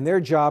 and their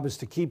job is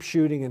to keep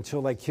shooting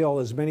until they kill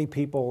as many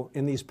people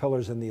in these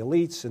pillars and the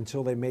elites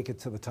until they make it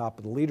to the top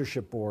of the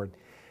leadership board.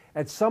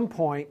 At some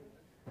point,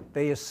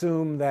 they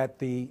assume that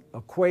the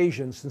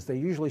equation, since they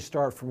usually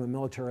start from a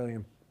militarily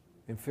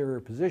inferior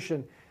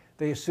position,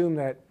 they assume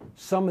that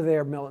some of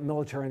their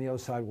military on the other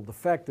side will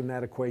defect, and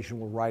that equation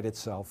will right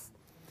itself.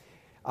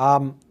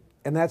 And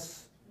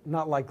that's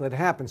not likely to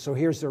happen. So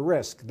here's their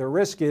risk. Their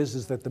risk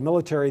is that the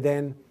military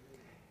then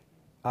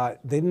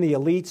the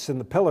elites and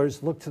the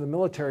pillars look to the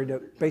military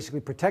to basically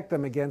protect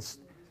them against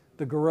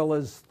the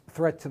guerrillas'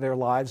 threat to their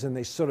lives, and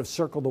they sort of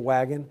circle the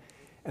wagon,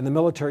 and the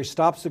military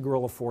stops the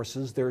guerrilla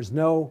forces. There's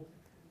no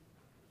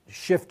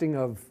shifting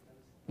of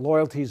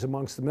loyalties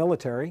amongst the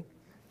military,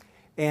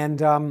 and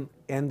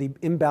the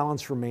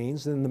imbalance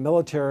remains, and the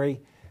military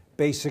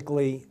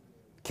basically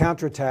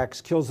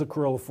counterattacks, kills the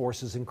guerrilla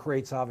forces, and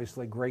creates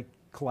obviously great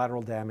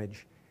collateral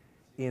damage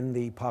in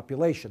the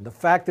population. The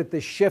fact that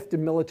this shift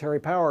in military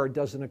power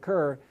doesn't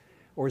occur,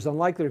 or is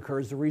unlikely to occur,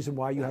 is the reason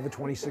why you have a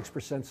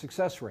 26%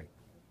 success rate.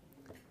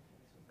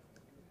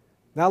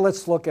 Now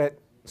let's look at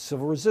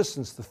civil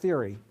resistance, the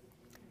theory.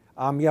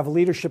 You have a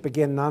leadership,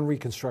 again,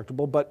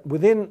 non-reconstructible, but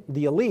within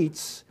the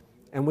elites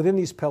and within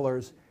these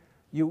pillars,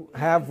 you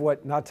have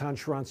what Natan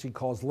Sharansky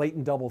calls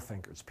latent double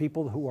thinkers,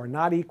 people who are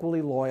not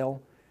equally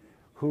loyal,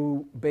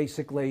 who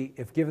basically,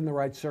 if given the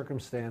right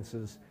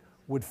circumstances,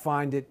 would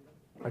find it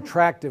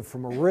attractive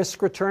from a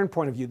risk-return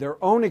point of view,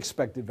 their own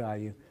expected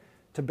value,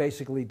 to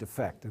basically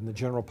defect in the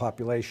general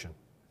population.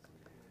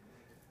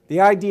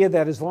 The idea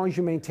that as long as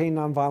you maintain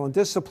nonviolent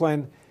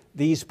discipline,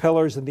 these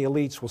pillars and the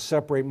elites will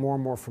separate more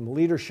and more from the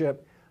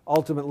leadership.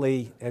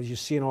 Ultimately, as you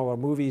see in all our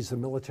movies, the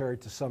military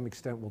to some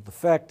extent will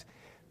defect.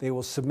 They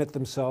will submit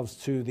themselves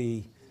to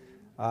the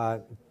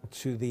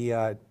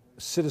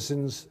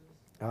citizens,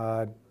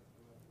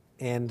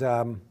 and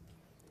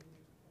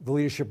the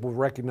leadership will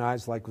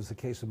recognize, like was the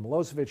case with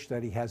Milosevic,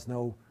 that he has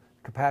no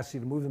capacity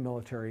to move the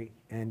military,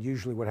 and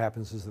usually what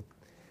happens is that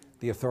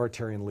the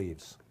authoritarian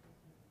leaves.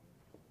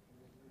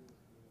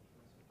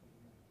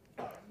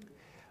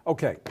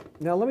 Okay,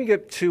 now let me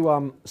get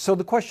to, so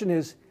the question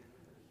is,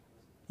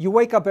 you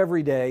wake up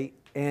every day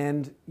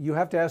and you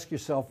have to ask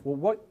yourself,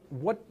 well,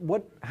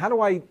 how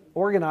do I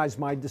organize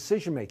my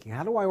decision making?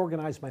 How do I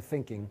organize my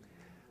thinking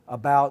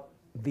about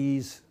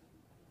the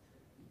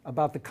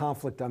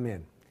conflict I'm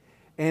in?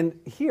 And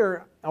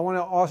here, I want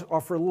to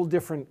offer a little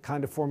different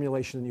kind of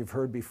formulation than you've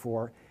heard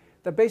before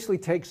that basically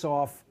takes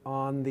off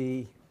on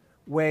the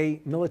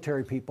way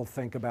military people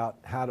think about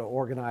how to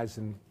organize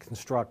and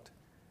construct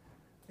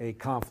a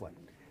conflict.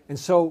 And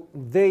so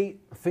they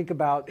think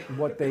about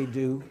what they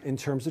do in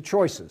terms of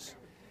choices.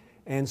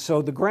 And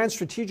so the grand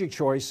strategic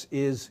choice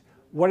is,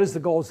 what is the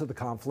goals of the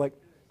conflict?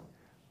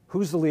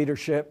 Who's the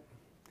leadership?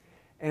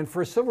 And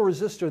for a civil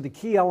resistor, the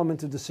key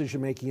element of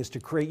decision making is to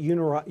create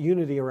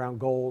unity around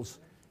goals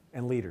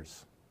and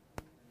leaders.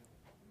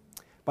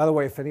 By the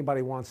way, if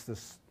anybody wants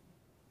this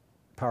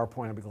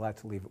PowerPoint, I'd be glad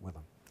to leave it with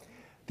them.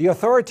 The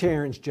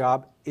authoritarian's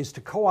job is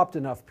to co-opt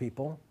enough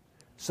people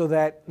so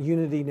that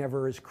unity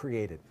never is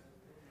created.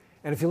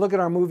 And if you look at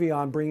our movie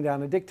on Bringing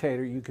Down a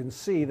Dictator, you can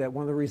see that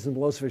one of the reasons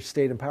Milosevic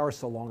stayed in power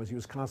so long is he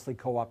was constantly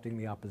co-opting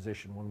the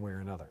opposition one way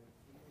or another.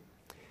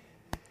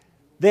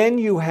 Then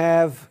you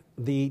have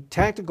the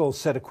tactical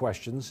set of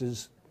questions,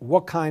 is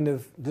what kind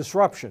of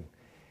disruption?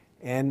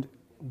 And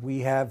we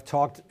have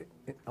talked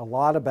a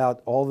lot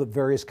about all the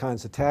various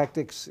kinds of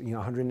tactics,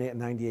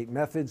 198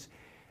 methods.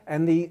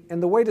 And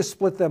the way to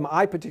split them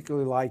I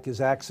particularly like is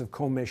acts of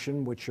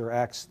commission, which are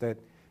acts that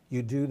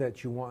you do that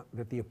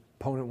the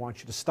opponent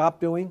wants you to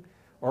stop doing,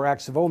 or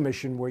acts of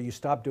omission, where you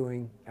stop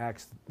doing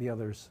acts the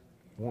others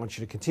want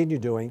you to continue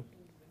doing.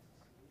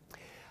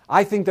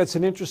 I think that's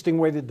an interesting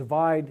way to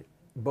divide,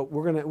 but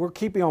we're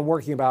keeping on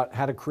working about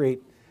how to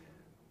create,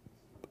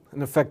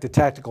 in effect, a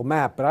tactical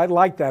map. But I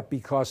like that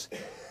because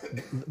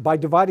by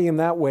dividing them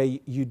that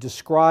way, you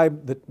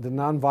describe the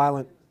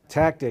nonviolent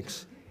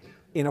tactics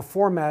in a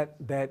format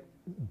that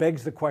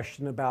begs the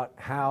question about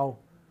how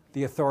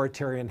the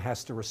authoritarian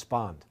has to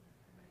respond.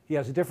 He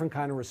has a different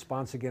kind of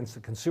response against the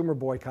consumer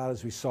boycott,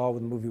 as we saw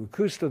with the movie with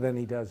Custer, than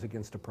he does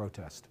against a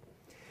protest.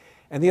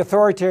 And the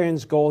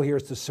authoritarian's goal here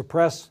is to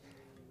suppress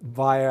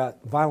via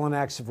violent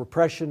acts of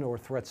repression or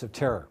threats of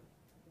terror.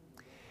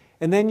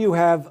 And then you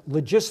have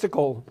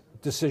logistical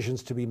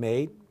decisions to be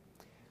made,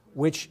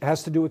 which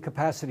has to do with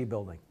capacity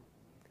building.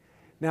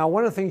 Now,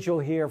 one of the things you'll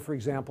hear, for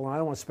example, and I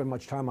don't want to spend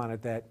much time on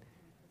it, that,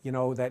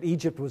 that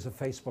Egypt was a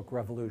Facebook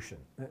revolution.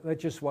 That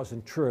just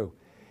wasn't true.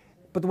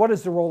 But what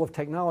is the role of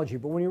technology?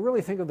 But when you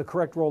really think of the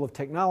correct role of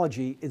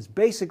technology, it's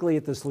basically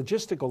at this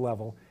logistical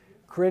level,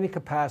 creating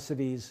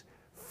capacities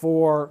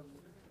for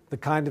the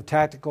kind of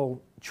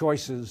tactical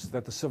choices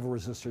that the civil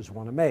resistors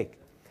want to make.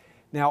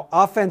 Now,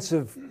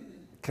 offensive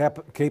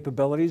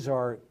capabilities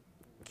are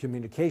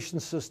communication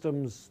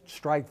systems,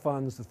 strike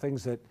funds, the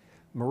things that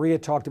Maria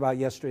talked about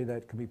yesterday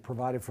that can be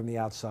provided from the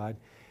outside.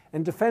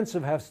 And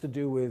defensive has to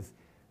do with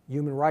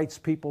human rights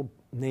people,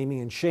 naming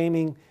and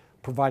shaming,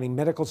 providing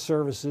medical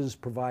services,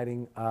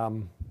 providing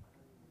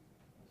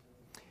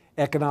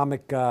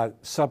economic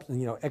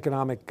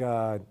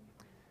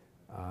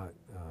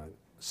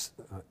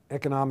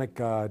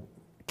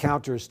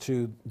counters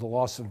to the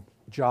loss of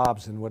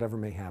jobs and whatever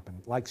may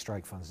happen, like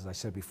strike funds, as I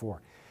said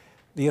before.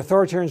 The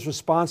authoritarian's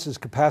response is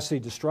capacity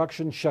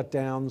destruction,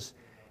 shutdowns,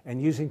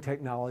 and using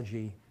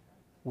technology,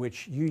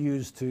 which you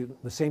use to,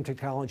 the same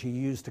technology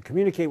you use to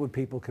communicate with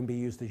people can be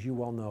used, as you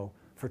well know,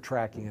 for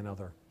tracking and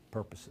other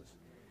purposes.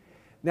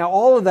 Now,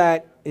 all of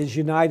that is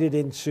united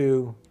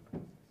into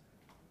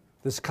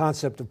this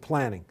concept of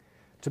planning,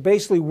 to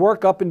basically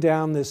work up and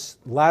down this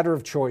ladder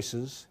of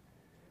choices,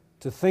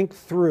 to think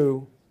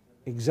through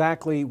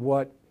exactly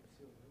what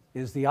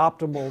is the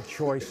optimal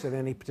choice at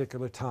any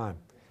particular time.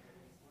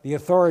 The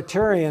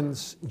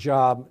authoritarian's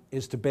job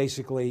is to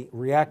basically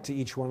react to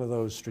each one of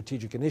those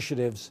strategic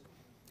initiatives,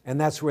 and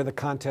that's where the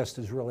contest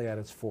is really at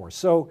its force.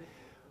 So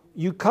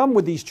you come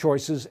with these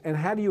choices, and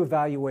how do you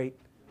evaluate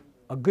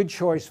a good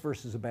choice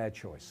versus a bad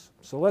choice?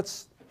 So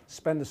let's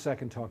spend a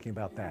second talking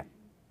about that.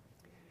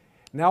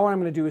 Now what I'm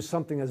going to do is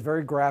something that's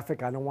very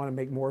graphic. I don't want to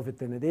make more of it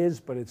than it is,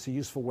 but it's a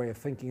useful way of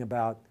thinking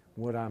about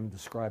what I'm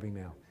describing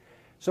now.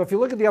 So if you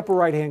look at the upper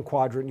right-hand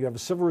quadrant, you have a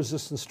civil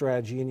resistance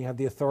strategy, and you have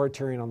the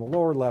authoritarian on the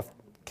lower left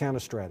counter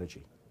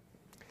strategy.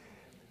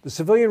 The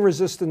civilian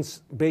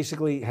resistance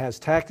basically has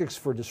tactics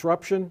for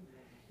disruption,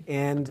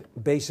 and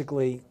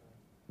basically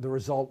the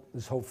result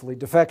is hopefully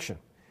defection.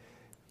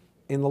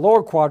 In the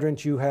lower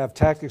quadrant, you have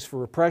tactics for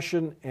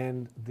repression,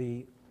 and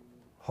the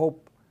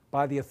hope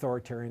by the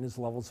authoritarian is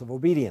levels of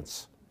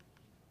obedience.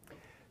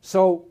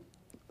 So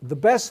the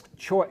best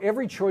choice,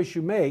 every choice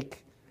you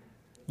make,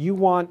 you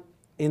want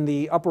in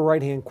the upper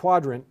right-hand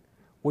quadrant,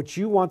 what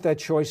you want that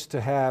choice to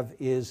have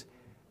is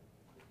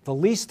the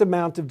least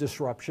amount of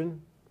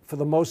disruption for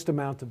the most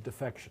amount of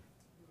defection.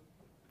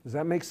 Does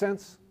that make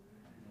sense?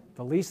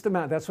 The least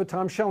amount, that's what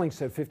Tom Schelling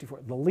said,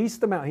 54. The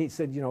least amount, he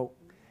said,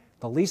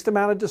 the least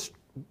amount of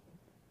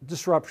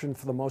disruption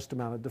for the most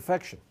amount of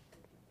defection.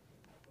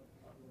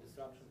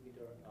 Disruption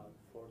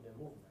for the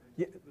movement.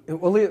 Yeah,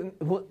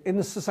 well, in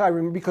the society,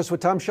 remember, because what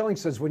Tom Schelling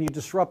says, when you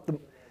disrupt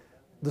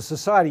the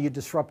society, you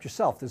disrupt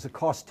yourself. There's a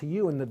cost to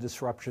you in the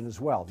disruption as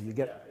well. You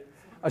get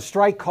a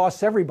strike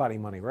costs everybody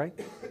money, right?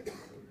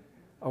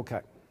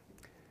 Okay.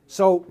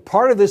 So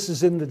part of this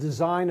is in the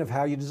design of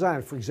how you design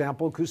it. For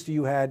example, Kusta,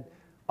 you had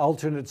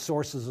alternate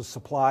sources of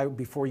supply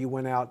before you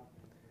went out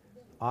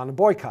on a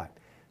boycott.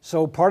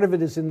 So part of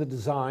it is in the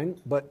design,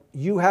 but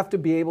you have to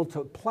be able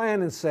to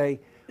plan and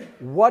say,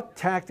 what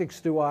tactics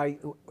do I,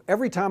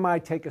 every time I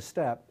take a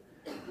step,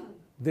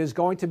 there's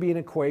going to be an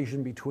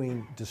equation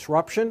between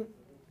disruption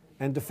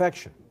and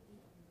defection.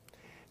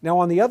 Now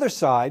on the other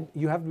side,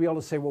 you have to be able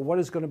to say, well, what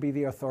is going to be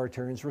the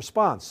authoritarian's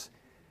response?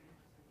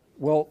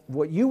 Well,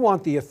 what you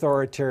want the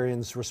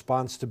authoritarian's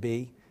response to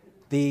be,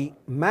 the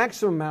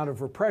maximum amount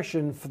of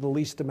repression for the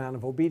least amount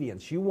of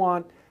obedience. You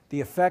want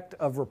the effect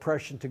of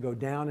repression to go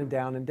down and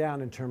down and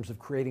down in terms of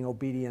creating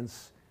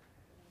obedience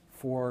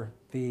for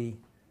the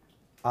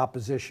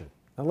opposition.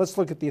 Now let's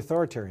look at the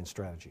authoritarian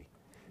strategy.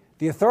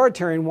 The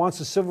authoritarian wants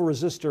a civil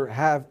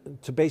resistor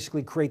to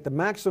basically create the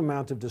maximum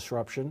amount of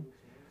disruption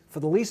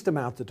for the least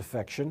amount of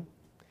defection,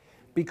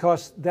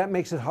 because that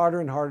makes it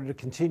harder and harder to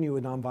continue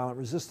a nonviolent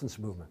resistance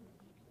movement.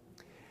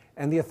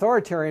 And the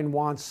authoritarian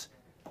wants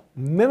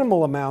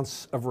minimal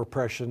amounts of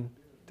repression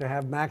to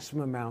have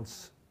maximum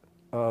amounts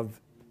of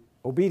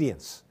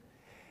obedience.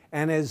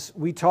 And as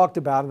we talked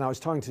about, and I was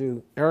talking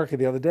to Erica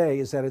the other day,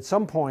 is that at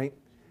some point,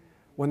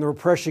 when the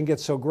repression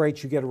gets so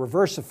great, you get a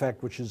reverse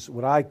effect, which is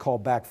what I call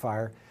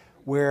backfire,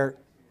 where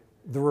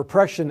the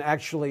repression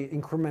actually,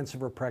 increments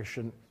of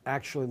repression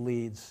actually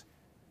leads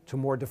to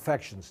more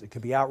defections. It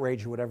could be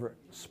outrage or whatever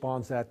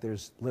spawns that.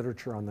 There's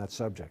literature on that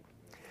subject.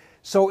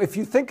 So if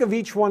you think of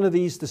each one of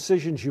these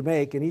decisions you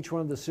make, and each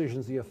one of the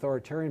decisions the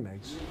authoritarian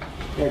makes.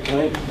 Yeah, can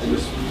I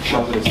just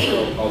posit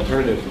this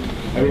alternative?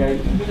 I mean, I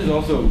think there's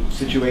also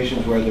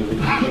situations where the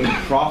regime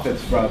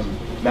profits from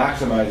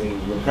maximizing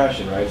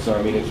repression, right? So,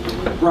 I mean, it's...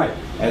 Right.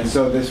 And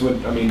so this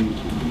would, I mean,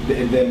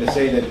 and then to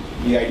say that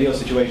the ideal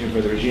situation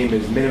for the regime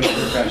is minimum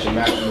repression,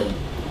 maximum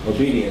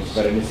obedience,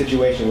 but in a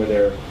situation where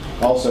they're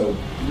also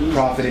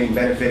profiting,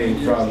 benefiting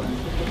from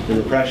the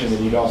repression,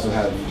 then you'd also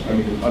have, I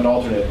mean, an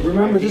alternate.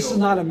 Remember, this is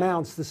not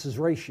amounts, this is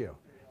ratio.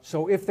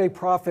 So if they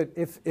profit,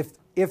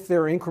 if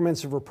their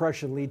increments of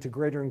repression lead to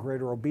greater and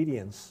greater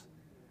obedience,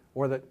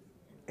 or that,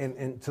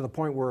 and to the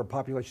point where a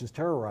population is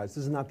terrorized,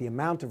 this is not the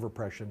amount of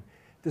repression,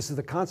 this is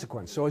the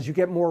consequence. So as you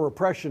get more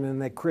repression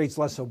and that creates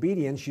less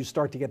obedience, you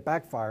start to get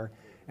backfire,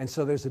 and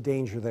so there's a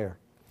danger there.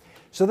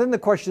 So then the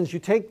question is, you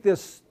take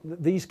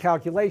these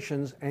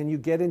calculations and you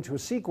get into a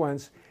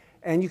sequence,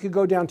 and you could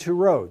go down two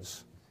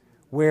roads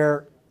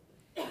where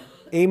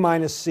A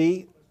minus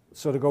C,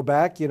 so to go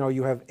back,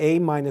 you have A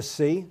minus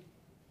C,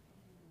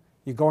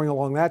 you're going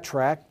along that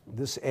track,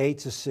 this A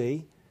to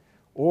C,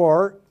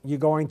 or you're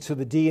going to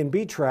the D and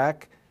B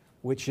track,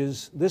 which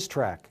is this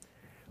track.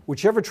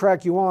 Whichever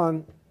track you're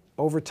on,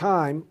 over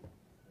time,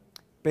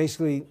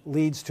 basically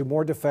leads to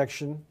more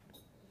defection,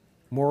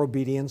 more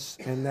obedience,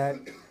 and that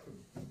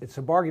it's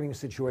a bargaining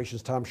situation,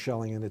 as Tom's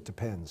Schelling, and it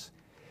depends.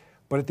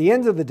 But at the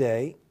end of the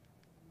day,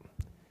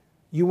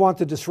 you want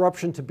the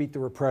disruption to beat the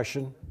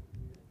repression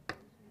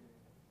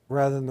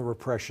rather than the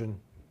repression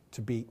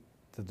to beat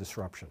the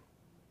disruption.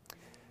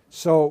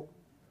 So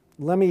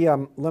let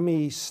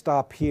me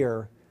stop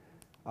here,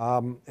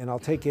 and I'll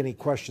take any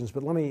questions.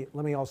 But let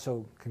me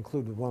also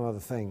conclude with one other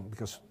thing,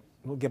 because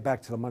we'll get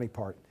back to the money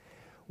part.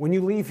 When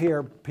you leave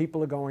here,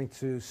 people are going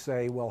to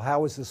say, well,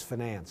 how is this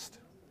financed?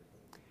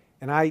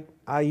 And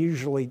I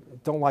usually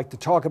don't like to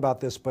talk about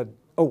this, but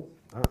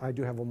I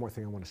do have one more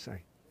thing I want to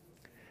say.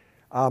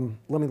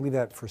 Let me leave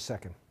that for a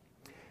second.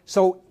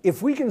 So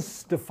if we can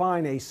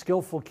define a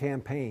skillful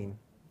campaign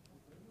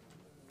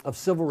of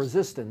civil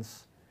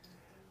resistance,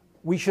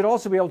 we should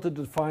also be able to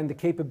define the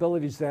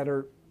capabilities that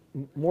are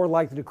more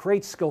likely to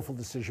create skillful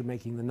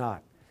decision-making than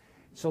not.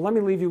 So let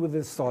me leave you with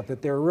this thought,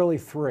 that there are really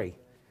three.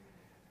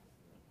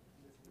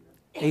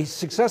 A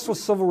successful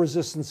civil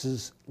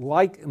resistance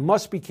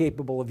must be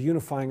capable of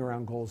unifying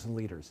around goals and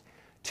leaders.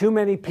 Too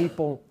many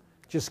people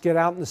just get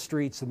out in the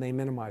streets and they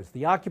minimize.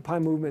 The Occupy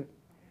movement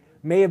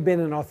may have been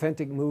an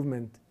authentic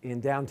movement in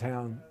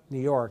downtown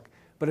New York,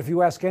 but if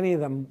you ask any of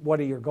them, what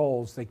are your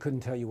goals, they couldn't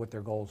tell you what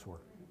their goals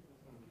were.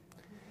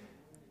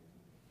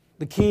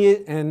 The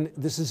key, and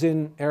this is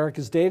in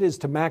Erica's data, is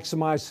to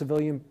maximize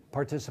civilian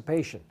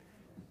participation.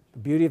 The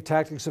beauty of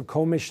tactics of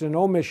commission and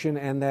omission,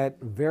 and that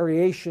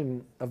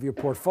variation of your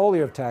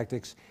portfolio of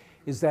tactics,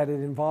 is that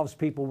it involves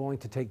people willing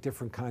to take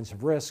different kinds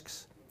of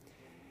risks.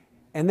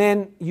 And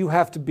then you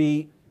have to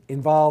be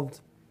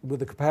involved with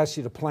the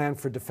capacity to plan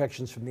for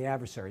defections from the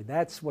adversary.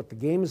 That's what the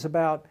game is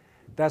about.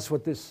 That's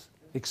what this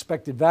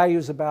expected value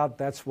is about.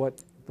 That's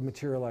what the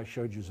material I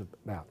showed you is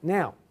about.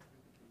 Now,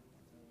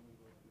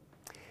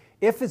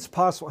 if it's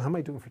possible, how am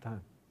I doing for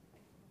time?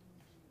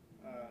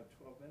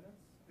 12 minutes,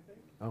 I think.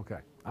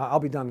 Okay, I'll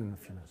be done in a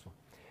few minutes.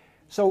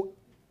 So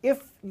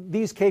if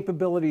these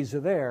capabilities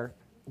are there,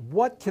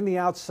 what can the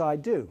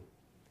outside do?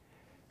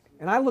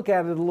 And I look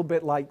at it a little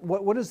bit like,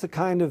 what is the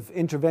kind of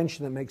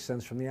intervention that makes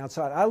sense from the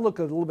outside? I look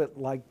at it a little bit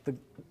like the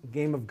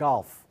game of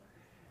golf.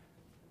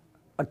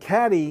 A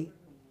caddy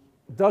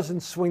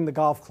doesn't swing the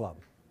golf club,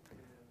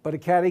 but a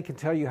caddy can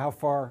tell you how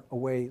far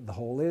away the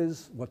hole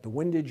is, what the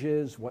windage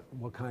is, what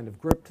kind of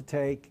grip to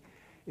take.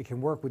 It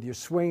can work with your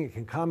swing, it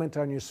can comment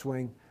on your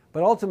swing,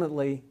 but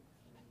ultimately,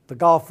 the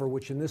golfer,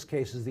 which in this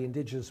case is the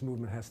indigenous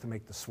movement, has to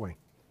make the swing.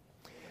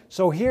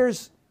 So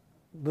here's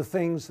the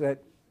things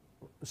that,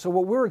 so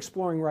what we're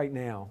exploring right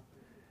now,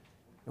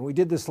 and we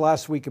did this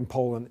last week in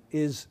Poland,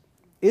 is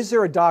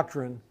there a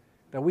doctrine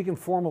that we can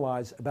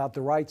formalize about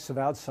the rights of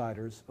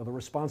outsiders, or the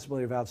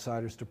responsibility of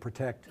outsiders to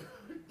protect,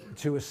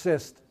 to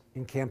assist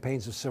in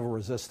campaigns of civil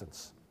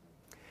resistance?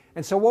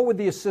 And so what would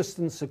the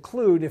assistance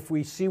include if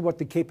we see what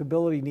the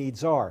capability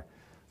needs are?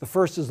 The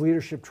first is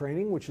leadership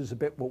training, which is a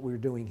bit what we're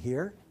doing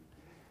here.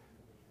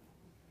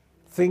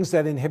 Things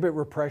that inhibit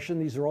repression,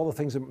 these are all the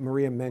things that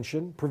Maria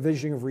mentioned,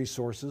 provisioning of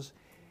resources,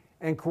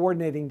 and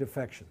coordinating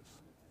defections.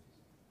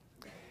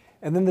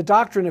 And then the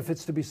doctrine, if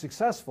it's to be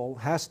successful,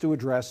 has to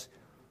address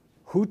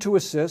who to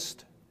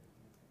assist,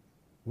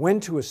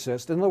 when to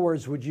assist. In other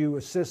words, would you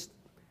assist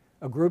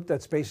a group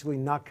that's basically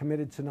not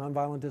committed to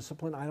nonviolent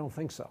discipline? I don't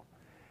think so.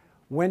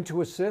 When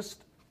to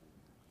assist?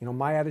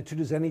 My attitude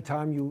is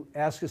anytime you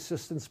ask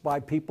assistance by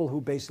people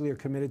who basically are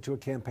committed to a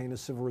campaign of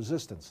civil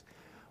resistance.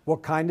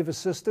 What kind of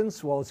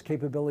assistance? Well, it's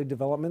capability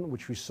development,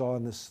 which we saw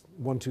in this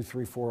 1, 2,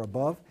 3, 4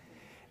 above.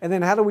 And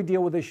then how do we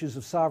deal with issues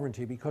of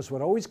sovereignty? Because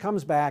what always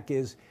comes back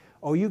is,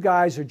 oh, you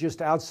guys are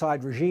just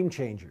outside regime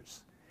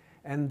changers.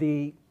 And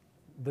the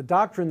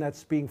doctrine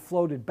that's being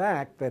floated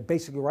back that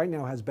basically right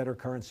now has better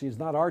currency is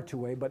not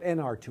R2A, but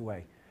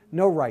NR2A,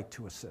 no right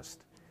to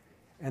assist.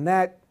 And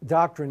that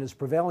doctrine is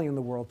prevailing in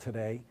the world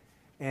today,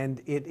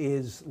 and it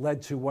is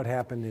led to what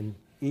happened in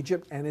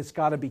Egypt, and it's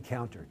got to be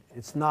countered.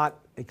 It's not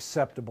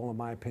acceptable, in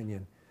my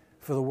opinion,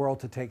 for the world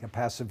to take a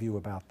passive view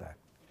about that.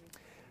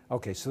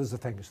 Okay, so this is the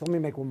thing. So let me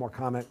make one more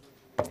comment.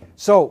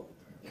 So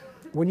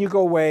when you go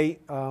away,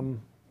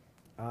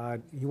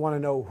 You want to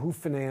know who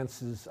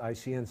finances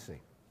ICNC. And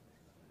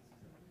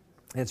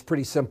it's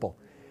pretty simple.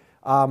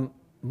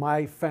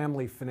 My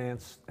family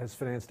has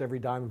financed every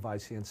dime of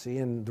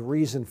ICNC, and the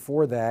reason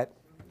for that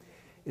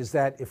is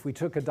that if we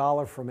took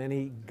 $1 from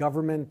any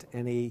government,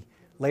 any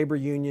labor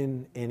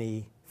union,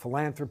 any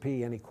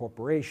philanthropy, any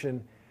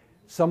corporation,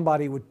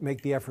 somebody would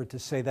make the effort to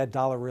say that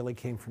dollar really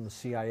came from the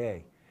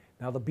CIA.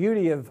 Now, the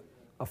beauty of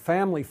a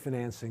family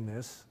financing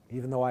this,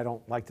 even though I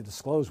don't like to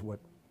disclose what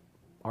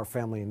our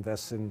family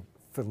invests in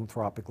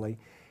philanthropically,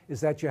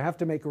 is that you have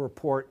to make a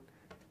report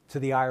to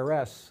the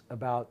IRS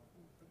about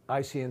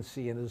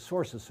ICNC and its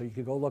sources. So you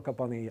could go look up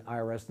on the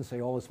IRS and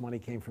say all this money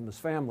came from this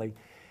family.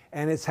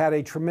 And it's had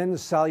a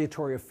tremendous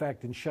salutary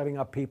effect in shutting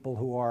up people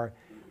who are,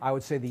 I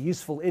would say, the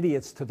useful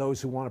idiots to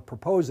those who want to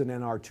propose an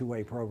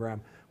NR2A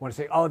program, want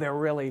to say, oh, they're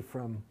really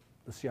from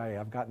the CIA.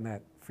 I've gotten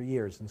that for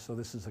years, and so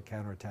this is a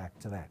counterattack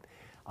to that.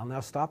 I'll now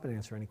stop and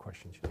answer any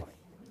questions you'd like.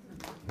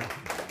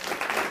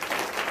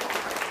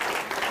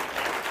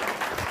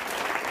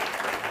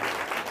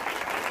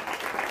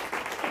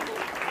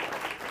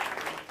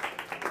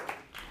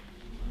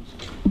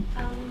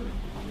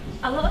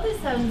 A lot of this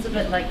sounds a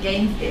bit like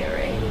game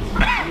theory,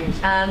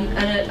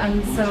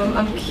 so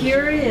I'm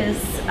curious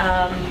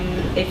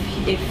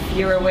if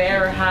you're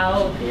aware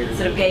how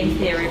sort of game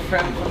theory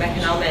from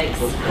economics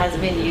has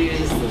been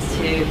used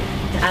to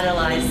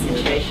analyze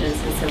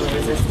situations in civil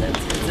resistance,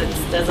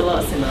 because there's a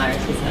lot of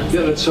similarities.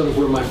 Yeah, that's sort of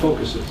where my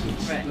focus is.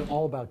 It's right.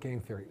 All about game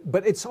theory.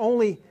 But it's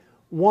only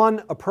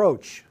one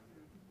approach.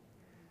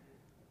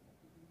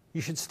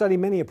 You should study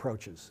many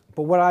approaches.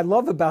 But what I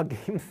love about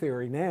game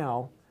theory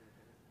now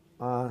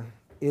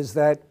is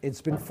that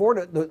it's been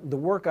the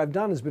work I've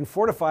done has been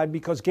fortified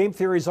because game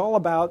theory is all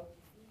about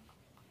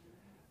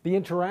the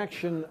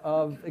interaction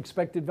of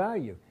expected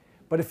value.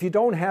 But if you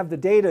don't have the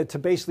data to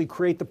basically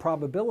create the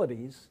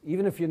probabilities,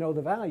 even if you know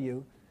the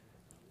value,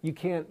 you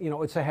can't,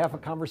 it's a half a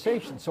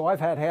conversation. So I've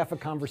had half a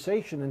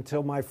conversation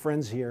until my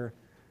friends here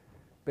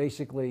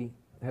basically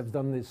have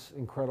done this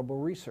incredible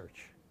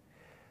research.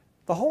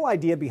 The whole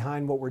idea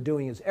behind what we're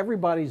doing is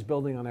everybody's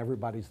building on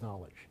everybody's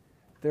knowledge.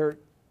 They're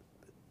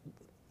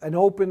an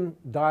open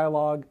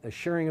dialogue, a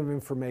sharing of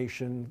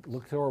information,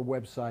 look to our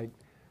website,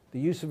 the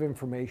use of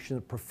information,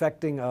 the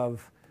perfecting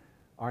of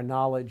our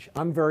knowledge.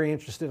 I'm very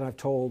interested, I've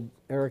told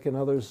Eric and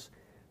others,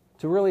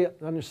 to really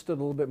understand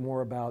a little bit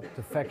more about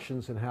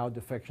defections and how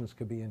defections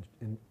could be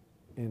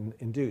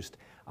induced.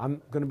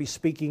 I'm going to be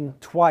speaking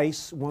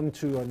twice, one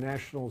to a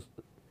National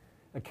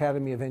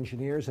Academy of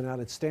Engineers and out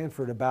at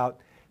Stanford about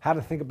how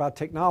to think about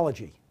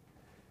technology.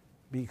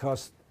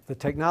 Because the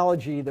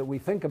technology that we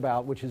think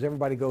about, which is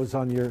everybody goes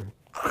on your,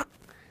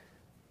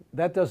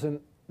 that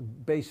doesn't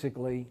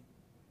basically,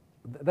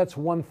 that's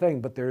one thing,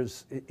 but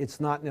it's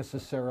not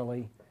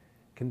necessarily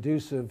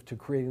conducive to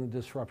creating the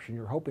disruption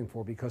you're hoping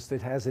for because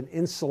it has an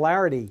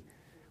insularity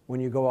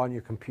when you go on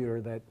your computer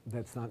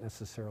that's not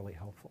necessarily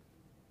helpful.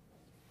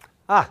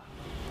 Знаете,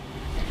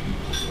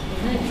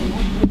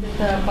 может быть,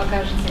 это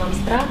покажется вам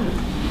странным,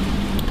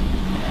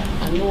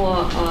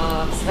 но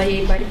в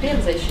своей борьбе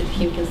в защиту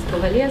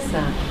Химкинского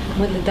леса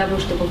мы для того,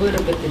 чтобы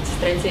выработать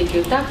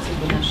стратегию,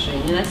 тактику нашей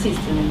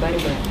ненасильственной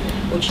борьбы,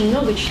 очень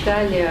много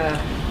читали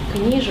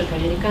книжек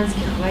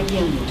американских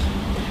военных,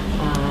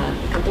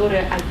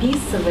 которые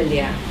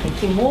описывали,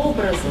 каким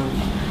образом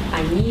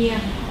они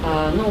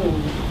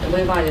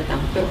воевали там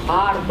в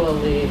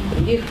Перл-Харбор и в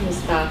других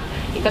местах.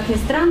 И, как ни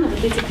странно,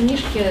 вот эти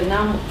книжки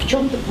нам в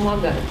чем-то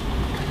помогают.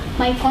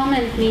 My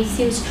comment may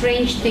seem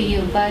strange to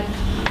you, but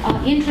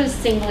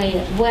interestingly,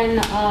 when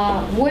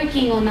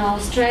working on our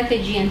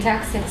strategy and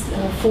tactics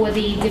for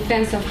the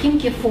defense of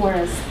Khimki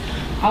Forest,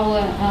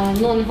 our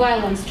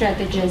non-violent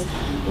strategies,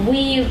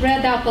 we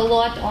read up a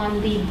lot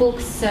on the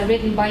books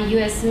written by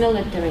US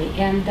military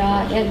and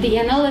the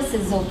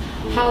analysis of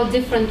how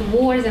different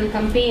wars and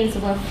campaigns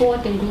were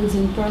fought,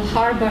 including Pearl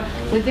Harbor,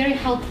 were very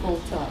helpful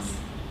to us.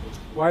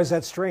 Why is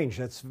that strange?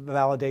 That's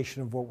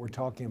validation of what we're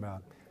talking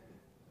about.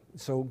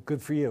 So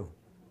good for you.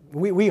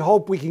 We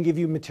hope we can give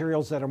you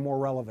materials that are more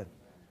relevant.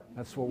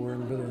 That's what we're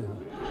doing.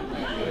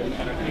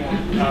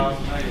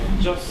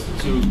 Just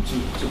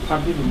to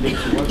partly relate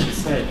to what you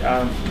said,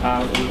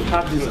 we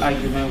have this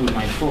argument with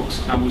my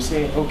folks, and we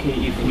say, okay,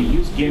 if we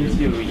use game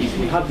theory, if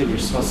we have the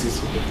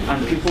resources,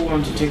 and people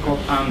want to take up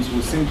arms,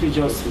 we simply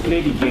just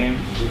play the game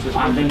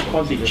and then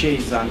cut the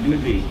chase and do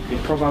the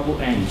probable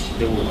end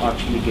they will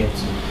actually get.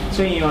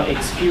 So in your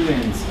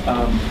experience,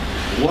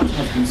 what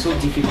has been so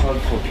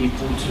difficult for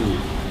people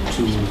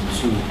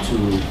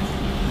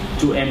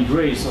to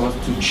embrace or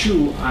to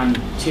chew and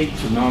take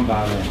to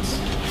nonviolence?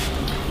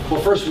 Well,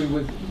 first, we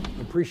would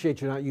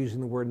appreciate you not using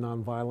the word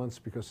nonviolence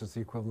because it's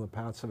the equivalent of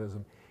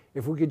pacifism.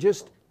 If we could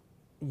just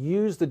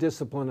use the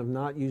discipline of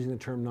not using the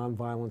term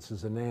nonviolence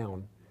as a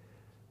noun,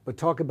 but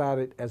talk about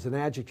it as an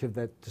adjective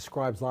that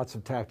describes lots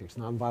of tactics,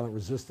 nonviolent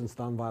resistance,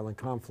 nonviolent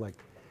conflict,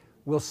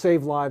 we'll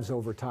save lives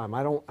over time.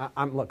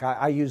 Look,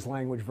 I use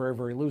language very,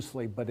 very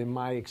loosely, but in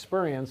my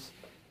experience,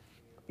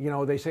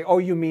 they say, oh,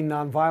 you mean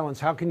nonviolence.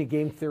 How can you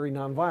game theory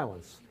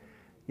nonviolence?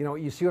 You know,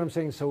 you see what I'm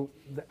saying? So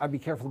I'd be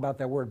careful about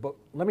that word. But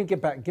let me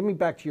get back. Give me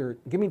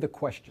the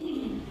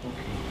question.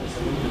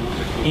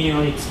 In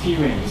your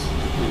experience,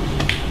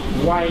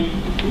 why?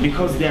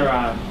 Because there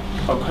are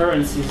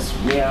occurrences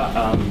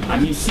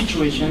where,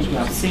 situations we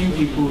have seen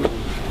people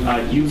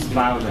use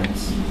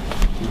violence.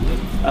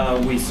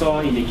 We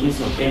saw in the case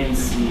of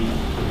ANC,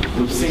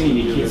 we've seen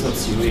in the case of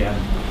Syria.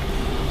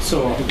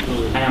 So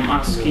I am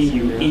asking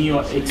you, in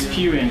your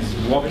experience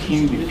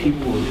working with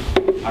people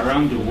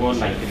around the world,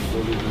 like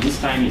this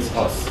time it's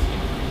us,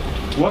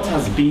 what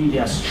has been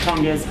their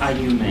strongest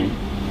argument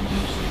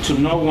to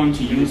not want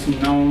to use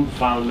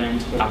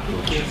non-violent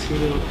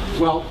approach?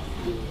 Well,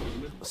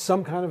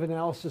 some kind of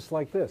analysis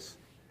like this.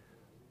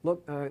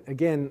 Look,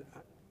 again,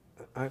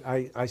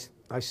 I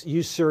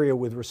use Syria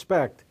with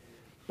respect,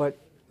 but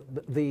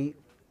the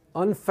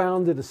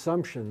unfounded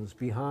assumptions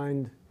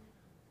behind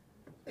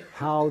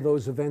how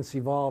those events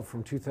evolved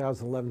from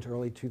 2011 to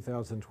early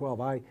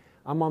 2012.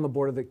 I'm on the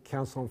board of the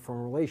Council on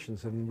Foreign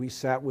Relations, and we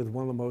sat with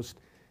one of the most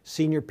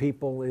senior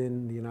people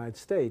in the United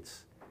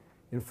States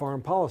in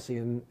foreign policy,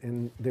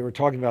 and they were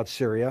talking about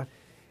Syria.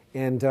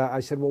 And I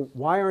said, well,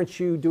 why aren't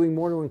you doing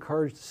more to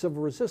encourage the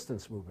civil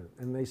resistance movement?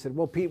 And they said,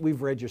 well, Pete,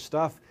 we've read your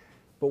stuff,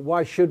 but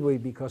why should we?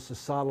 Because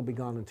Assad will be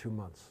gone in 2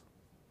 months.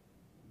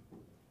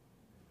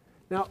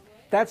 Now,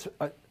 that's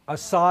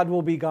Assad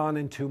will be gone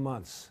in 2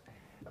 months.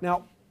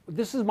 Now,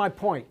 this is my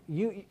point.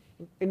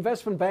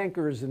 Investment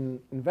bankers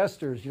and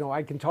investors,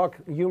 I can talk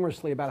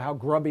humorously about how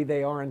grubby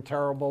they are and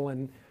terrible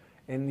and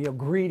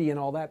greedy and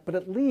all that, but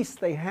at least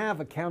they have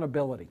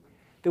accountability.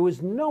 There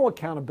was no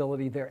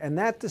accountability there, and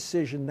that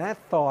decision, that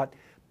thought,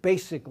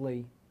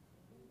 basically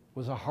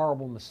was a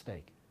horrible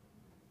mistake.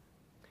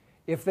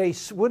 If they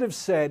would have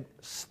said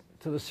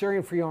to the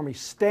Syrian Free Army,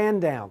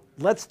 stand down,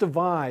 let's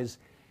devise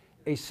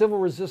a civil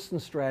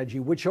resistance strategy,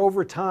 which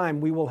over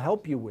time we will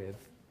help you with,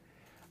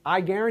 I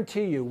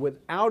guarantee you,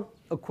 without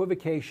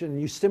equivocation,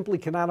 you simply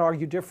cannot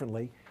argue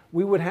differently,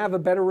 we would have a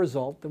better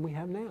result than we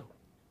have now.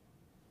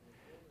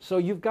 So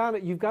you've got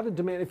to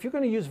demand, if you're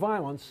going to use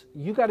violence,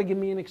 you've got to give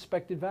me an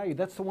expected value.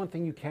 That's the one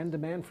thing you can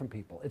demand from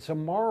people. It's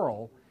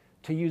immoral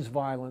to use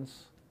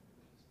violence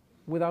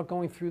without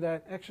going through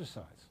that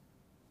exercise.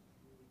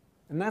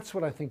 And that's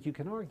what I think you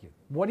can argue.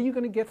 What are you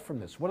going to get from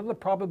this? What are the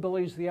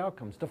probabilities of the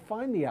outcomes?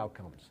 Define the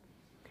outcomes.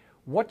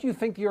 What do you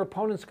think your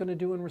opponent's going to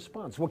do in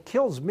response? What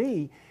kills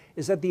me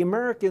is that the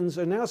Americans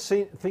are now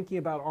thinking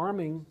about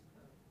arming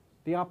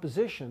the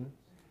opposition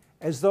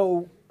as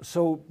though,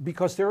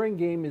 because their end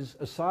game is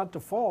Assad to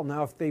fall.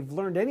 Now, if they've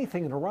learned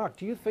anything in Iraq,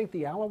 do you think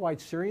the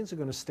Alawite Syrians are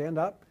going to stand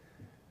up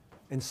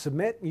and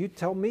submit? You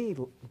tell me.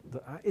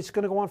 It's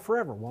going to go on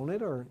forever, won't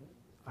it? Or,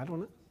 I don't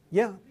know.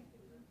 Yeah,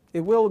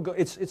 it will go.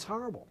 It's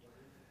horrible.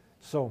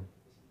 So,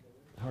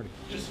 Hardy.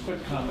 Just a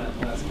quick comment,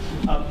 Les.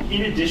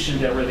 In addition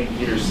to everything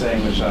Peter's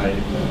saying, which I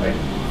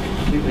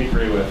completely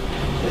agree with,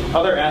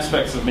 other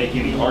aspects of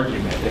making the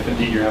argument, if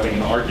indeed you're having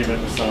an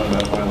argument with someone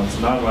about violence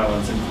and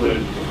nonviolence,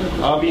 include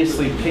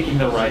obviously picking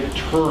the right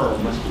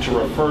term to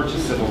refer to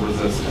civil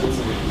resistance.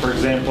 For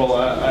example,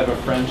 I have a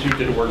friend who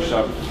did a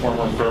workshop with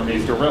former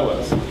Burmese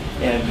guerrillas.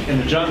 And in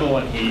the jungle,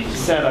 when he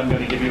said, I'm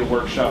going to give you a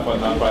workshop on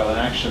nonviolent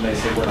action, they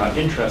said, we're not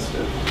interested.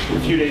 A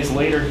few days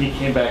later, he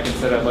came back and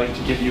said, I'd like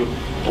to give you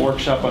a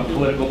workshop on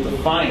political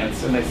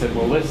defiance. And they said,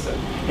 well, listen.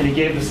 And he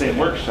gave the same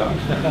workshop.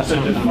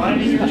 So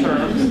defining your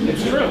terms,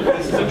 it's true.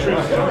 This is a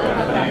true story.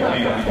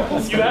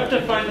 You have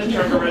to find the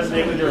term to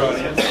resonate with your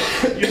audience.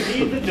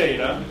 You need the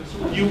data.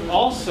 You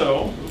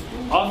also,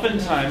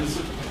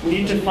 oftentimes,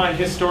 need to find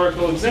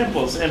historical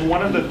examples. And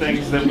one of the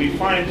things that we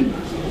find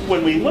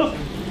when we look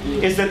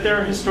is that there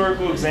are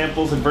historical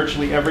examples in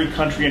virtually every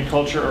country and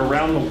culture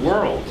around the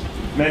world,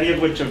 many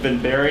of which have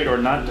been buried or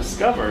not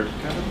discovered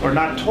or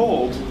not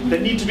told,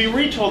 that need to be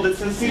retold that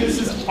says, see, this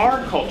is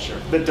our culture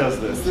that does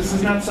this. This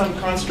is not some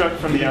construct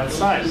from the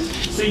outside.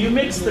 So you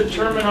mix the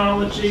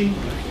terminology,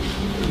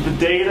 the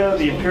data,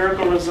 the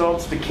empirical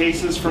results, the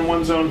cases from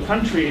one's own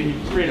country, and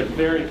you create a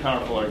very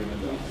powerful argument.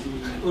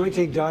 Let me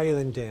take Dahlia,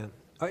 then Dan.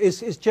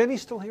 Is Jenny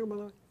still here, by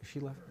the way? Is she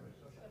left?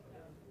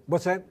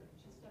 What's that?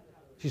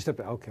 She stepped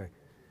out. Okay.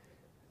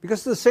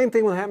 Because the same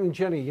thing will happen to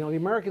Jenny. The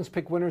Americans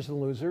pick winners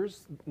and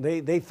losers.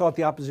 They thought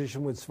the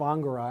opposition was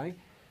Tsvangirai.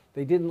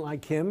 They didn't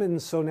like him,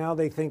 and so now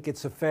they think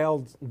it's a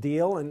failed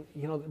deal. And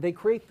they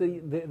create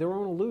their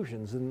own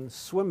illusions and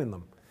swim in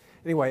them.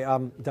 Anyway,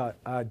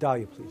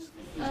 Dahlia, please.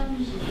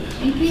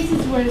 In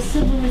cases where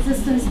civil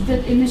resistance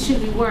did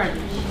initially work,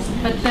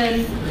 but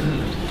then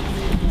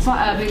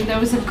there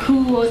was a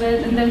coup,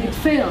 and then it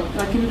failed.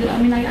 Like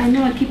I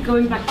know I keep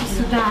going back to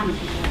Sudan.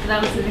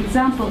 That was an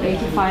example.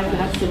 85, we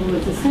had civil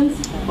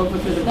resistance,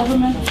 overthrew the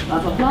government, blah,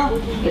 blah, blah.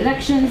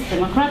 Elections,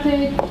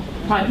 democratic,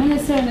 prime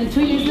minister, and then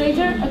 2 years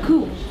later, a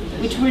coup,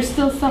 which we're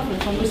still suffering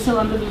from. We're still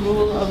under the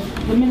rule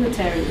of the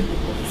military.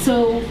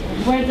 So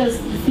where does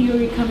the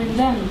theory come in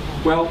then?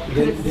 Well,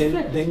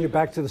 then you're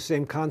back to the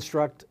same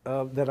construct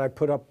that I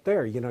put up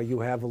there. You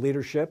have a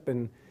leadership,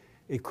 and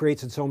it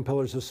creates its own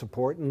pillars of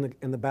support, and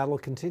the battle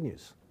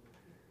continues.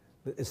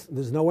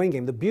 There's no end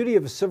game. The beauty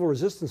of a civil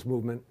resistance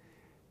movement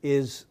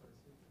is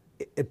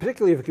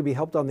particularly if it can be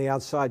helped on the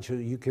outside so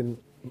you can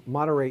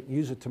moderate,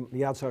 use it to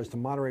the outsiders to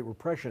moderate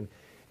repression,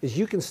 is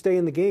you can stay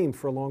in the game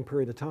for a long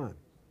period of time.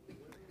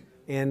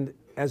 And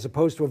as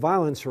opposed to a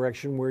violent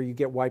insurrection where you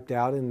get wiped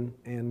out and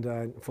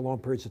for long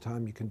periods of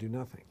time you can do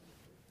nothing.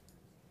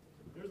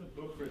 There's a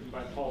book written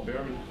by Paul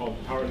Behrman called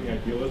Power and the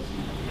Idealist,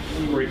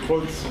 where he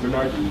quotes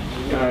Bernard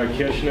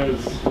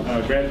Kieschno's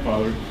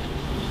grandfather,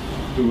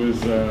 who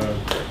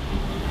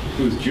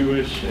was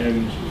Jewish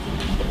and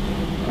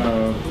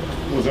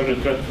was under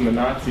threat from the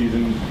Nazis,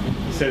 and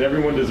he said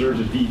everyone deserves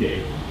a D-Day.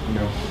 You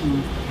know,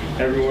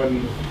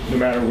 everyone, no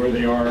matter where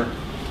they are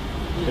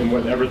and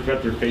whatever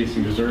threat they're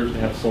facing, deserves to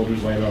have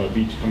soldiers land on a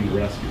beach come to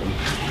rescue them,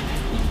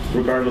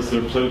 regardless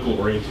of their political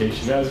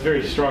orientation. That is a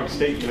very strong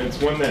statement. It's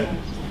one that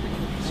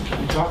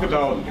we talk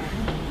about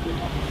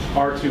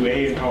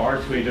R2A and how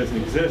R2A doesn't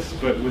exist,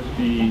 but with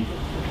the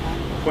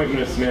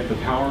appointment of Samantha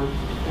Power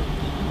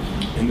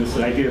and this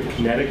idea of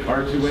kinetic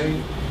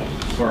R2A,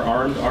 or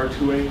armed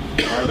R2A,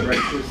 armed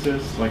right to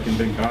assist, like in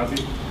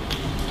Benghazi.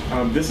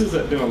 This has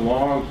been a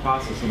long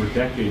process over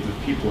decades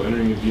of people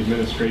entering into the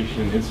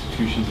administration and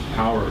institutions of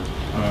power,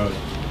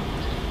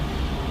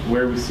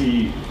 where we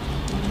see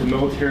the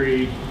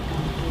military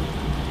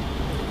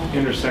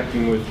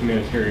intersecting with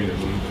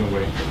humanitarianism in a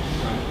way.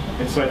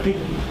 And so I think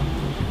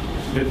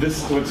that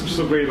what's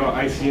so great about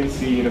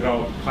ICNC and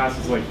about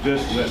classes like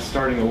this is that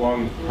starting a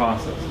long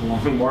process, a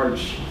long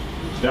march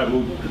that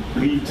will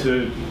lead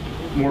to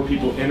more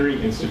people entering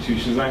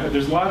institutions.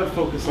 There's a lot of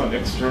focus on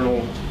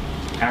external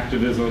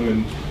activism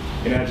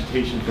and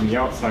agitation from the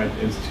outside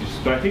institutions,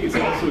 but I think it's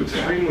also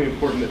extremely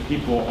important that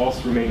people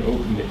also remain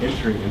open to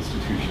entering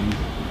institutions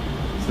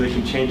so they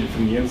can change it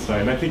from the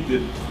inside. And I think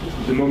that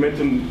the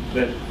momentum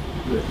that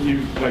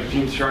you, like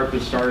Gene Sharp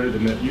has started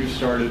and that you've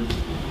started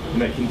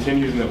and that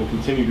continues and that will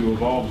continue to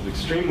evolve is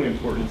extremely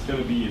important. It's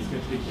going to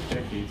take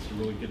decades to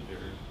really get there.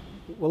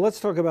 Well, let's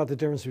talk about the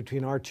difference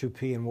between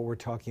R2P and what we're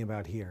talking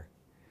about here.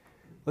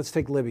 Let's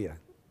take Libya.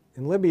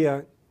 In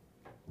Libya,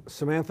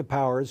 Samantha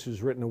Powers,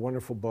 who's written a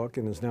wonderful book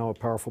and is now a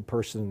powerful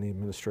person in the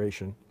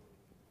administration,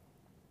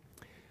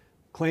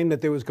 claimed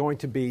that there was going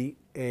to be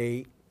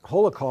a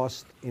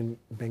Holocaust in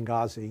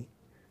Benghazi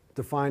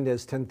defined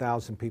as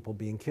 10,000 people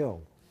being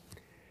killed.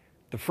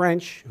 The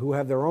French, who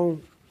have their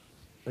own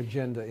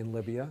agenda in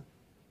Libya,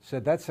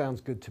 said that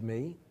sounds good to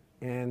me,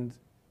 and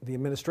the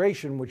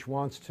administration, which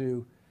wants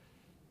to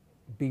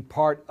be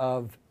part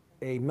of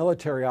a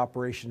military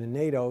operation in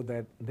NATO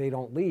that they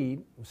don't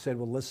lead, said,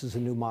 well, this is a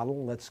new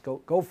model, let's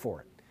go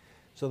for it.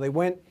 So they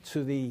went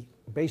to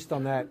based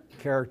on that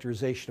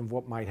characterization of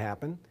what might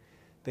happen,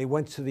 they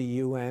went to the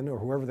UN or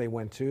whoever they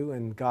went to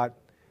and got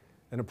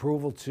an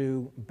approval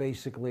to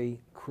basically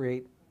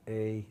create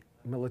a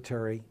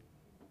military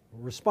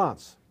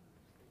response.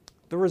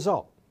 The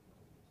result.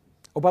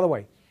 Oh, by the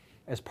way,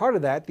 as part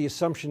of that, the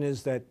assumption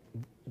is that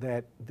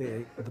the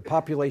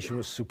population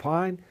was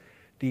supine.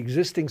 The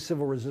existing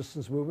civil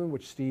resistance movement,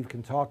 which Steve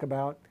can talk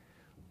about,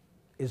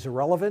 is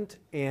irrelevant,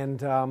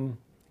 and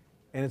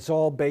it's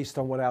all based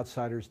on what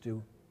outsiders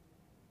do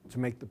to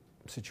make the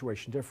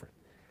situation different.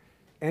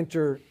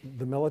 Enter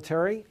the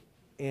military,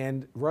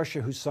 and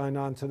Russia, who signed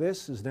on to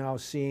this, is now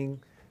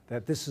seeing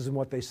that this isn't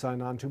what they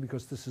signed on to,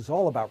 because this is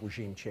all about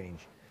regime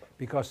change,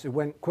 because it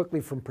went quickly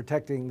from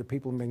protecting the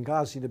people in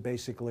Benghazi to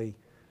basically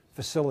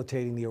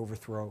facilitating the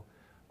overthrow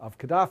of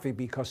Gaddafi,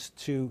 because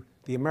to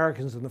the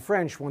Americans and the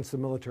French, once the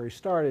military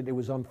started, it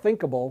was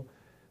unthinkable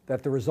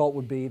that the result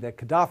would be that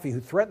Gaddafi,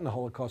 who threatened the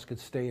Holocaust, could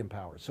stay in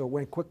power. So it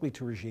went quickly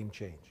to regime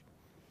change.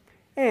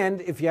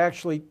 And if you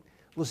actually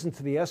listen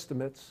to the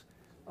estimates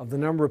of the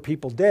number of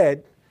people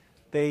dead,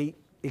 they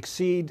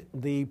exceed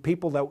the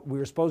people that we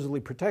were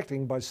supposedly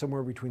protecting by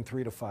somewhere between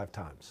 3 to 5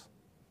 times.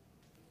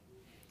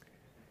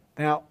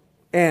 Now,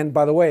 and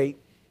by the way,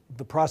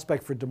 the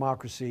prospect for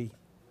democracy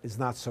is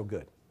not so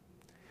good.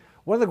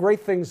 One of the great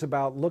things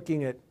about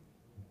looking at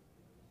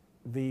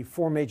the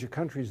 4 major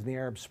countries in the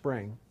Arab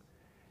Spring,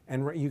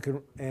 and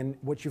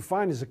what you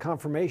find is a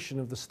confirmation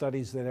of the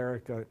studies that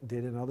Erica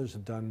did and others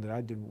have done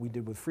that we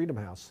did with Freedom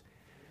House.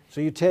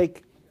 So you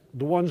take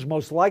the ones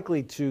most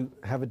likely to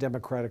have a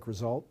democratic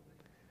result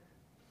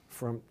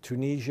from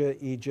Tunisia,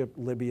 Egypt,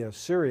 Libya,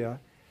 Syria,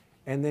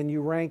 and then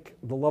you rank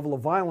the level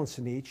of violence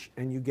in each,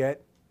 and you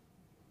get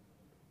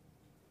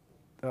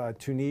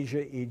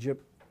Tunisia,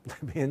 Egypt,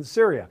 Libya, and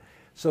Syria.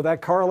 So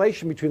that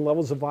correlation between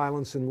levels of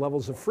violence and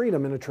levels of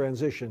freedom in a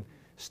transition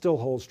still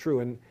holds true.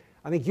 And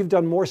I think you've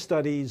done more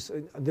studies.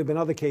 There have been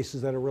other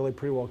cases that have really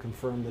pretty well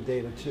confirmed the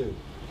data too,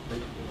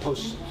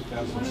 post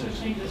 2006. One of the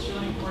things that's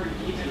really important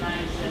to keep in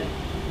mind is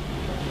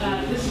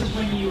that this is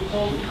when you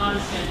hold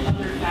constant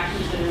other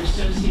factors that are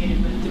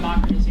associated with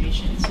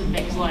democratization. So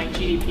things like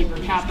GDP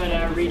per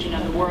capita, region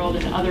of the world,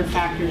 and other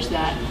factors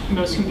that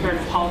most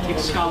comparative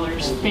politics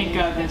scholars think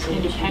of as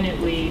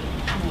independently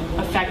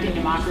affecting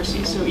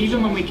democracy. So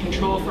even when we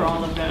control for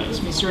all of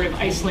those, we sort of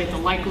isolate the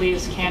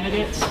likeliest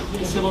candidates,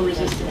 the civil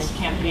resistance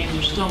campaigns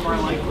are still more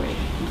likely.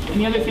 And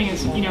the other thing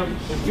is, you know,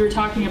 you were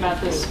talking about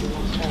this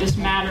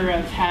matter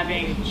of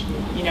having,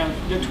 you know,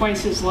 they're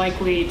twice as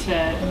likely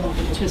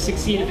to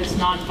succeed if it's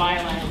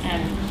nonviolent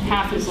and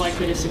half as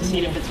likely to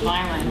succeed if it's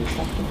violent.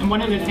 And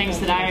one of the things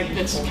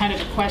that's kind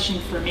of a question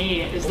for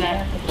me is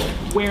that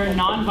where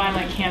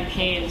nonviolent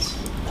campaigns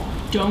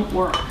don't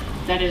work,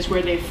 that is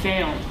where they've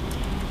failed,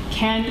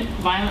 can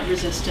violent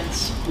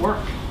resistance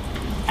work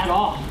at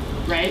all?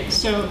 Right?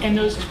 So in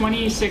those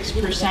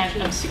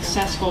 26% of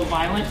successful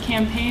violent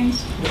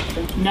campaigns,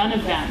 none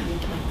of them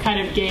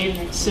kind of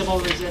gave civil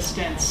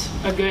resistance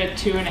a good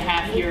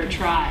 2.5-year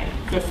try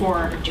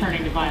before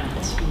turning to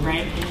violence,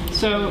 right?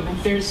 So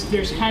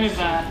there's kind of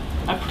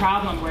a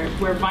problem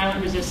where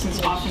violent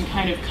resistance often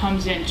kind of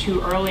comes in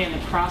too early in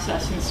the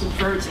process and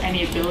subverts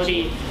any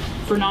ability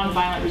for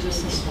nonviolent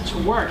resistance to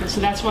work. And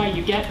so that's why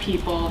you get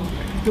people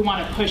who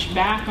want to push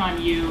back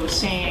on you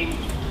saying,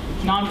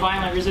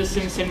 nonviolent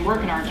resistance didn't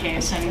work in our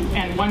case,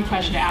 and one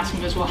question to ask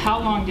them is, well, how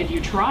long did you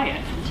try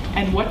it?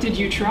 And what did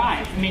you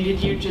try? I mean,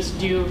 did you just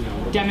do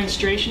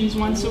demonstrations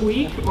once a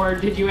week, or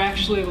did you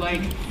actually,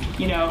 like,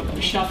 you know,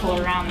 shuffle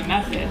around the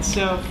methods?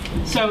 So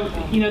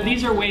you know,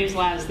 these are ways,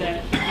 Laz,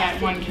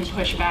 that one can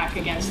push back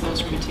against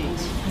those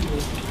critiques.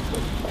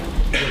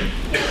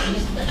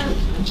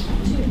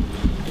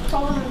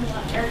 Following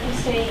what Eric is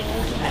saying,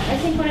 I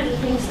think one of the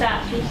things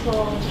that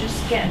people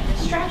just get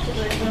distracted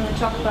with when we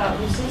talk about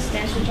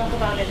resistance, we talk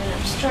about it in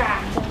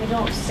abstract, and we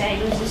don't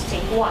say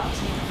resisting what.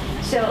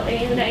 So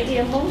the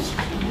idea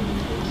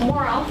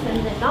more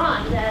often than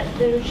not, that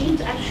the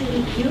regimes actually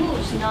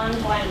use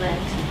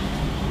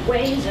nonviolent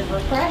ways of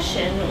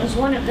repression was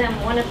one of the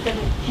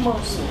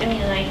most,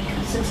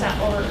 success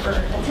or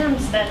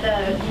attempts that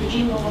the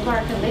regime of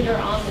Mubarak and later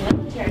on the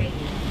military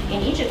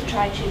in Egypt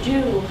tried to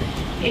do.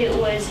 It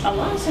was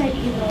alongside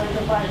even with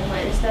the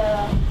violence, the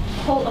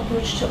whole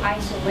approach to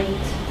isolate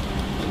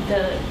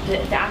the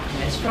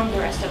activists from the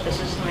rest of the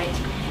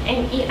society,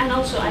 and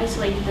also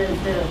isolate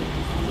the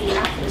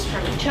activists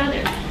from each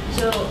other.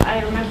 So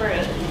I remember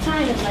at the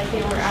time, it's like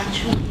they were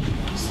actually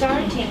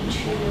starting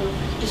to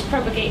just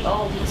propagate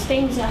all these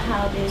things,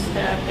 how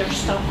they're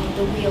stopping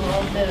the wheel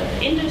of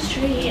the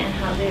industry, and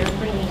how they're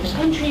bringing the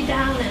country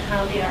down, and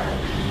how they are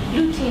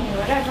looting or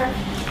whatever.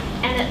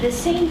 And at the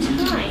same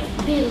time,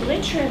 they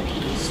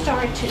literally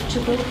started to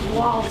build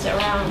walls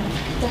around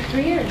the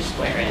Tahrir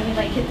Square. I mean,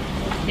 like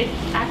it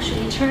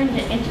actually turned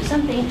it into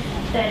something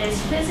that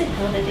is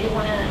physical, that they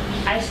want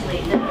to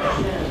isolate the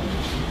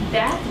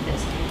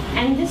activists.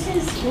 And this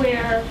is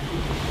where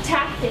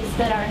tactics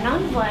that are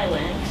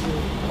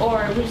nonviolent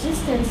or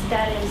resistance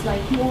that is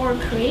like more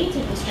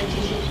creative and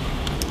strategic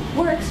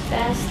works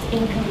best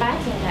in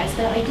combating that. It's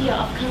the idea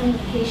of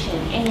communication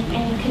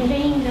and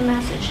conveying the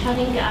message.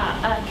 Having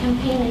a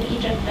campaign in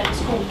Egypt that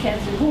is called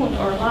Kazibun,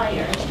 or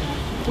liars,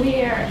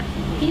 where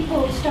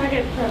people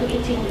started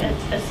propagating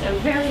a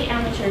very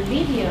amateur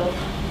video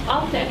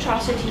of the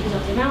atrocities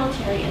of the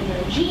military and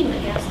the regime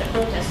against the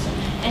protests.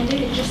 And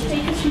they would just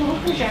take a small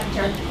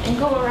projector and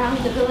go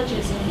around the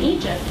villages in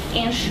Egypt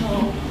and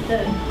show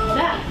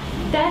that.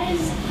 That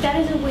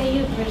is a way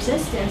of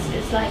resistance.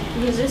 It's like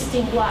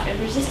resisting what?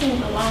 Resisting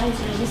the lies,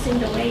 resisting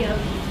the way of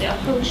the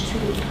approach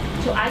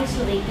to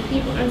isolate the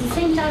people. And at the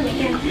same time,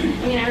 again,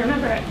 I mean, I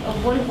remember at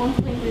one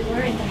point we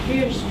were in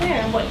Tahrir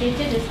Square, and what they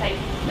did is like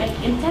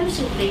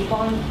intensively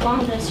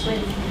bomb us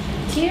with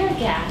tear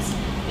gas,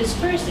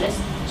 disperse us,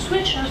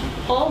 switch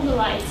off all the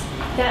lights,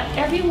 that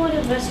every one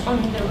of us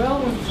on the row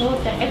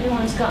thought that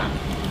everyone's gone.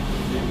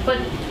 But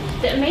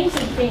the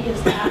amazing thing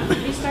is that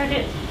we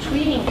started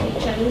tweeting to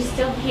each other, we're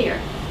still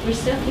here,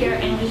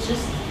 and it was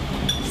just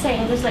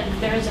saying this, like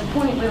there is a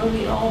point where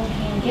we all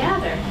can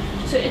gather.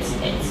 So it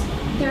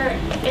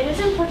is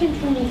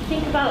important when we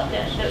think about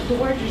the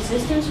word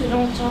resistance, we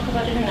don't talk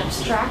about it in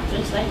abstract.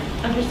 It's like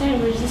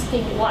understanding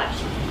resisting what,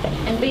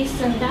 and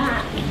based on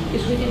that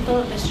is we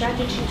develop a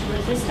strategy to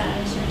resist that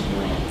in a certain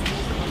way.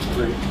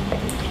 Great.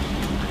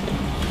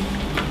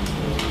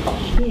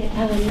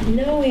 Yeah,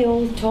 now we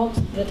all talked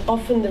that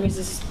often there is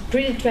this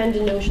pretty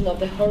trendy notion of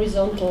the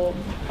horizontal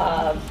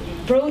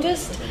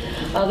protest,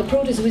 the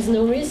protest with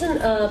no reason,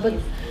 but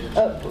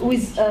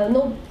with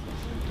no,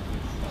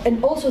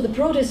 and also the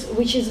protest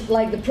which is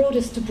like the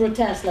protest to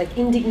protest, like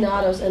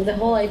indignados, and the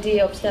whole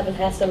idea of Stephen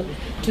Heston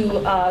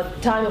to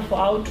time of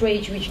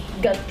outrage, which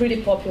got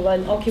pretty popular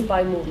in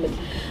Occupy movement.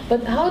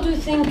 But how do you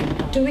think,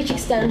 to which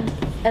extent,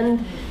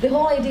 and the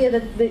whole idea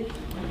that the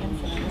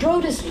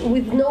protest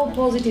with no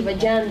positive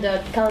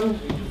agenda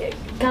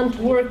can't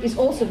work is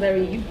also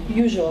very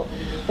usual.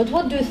 But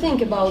what do you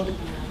think about the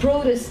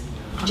protest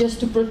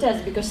just to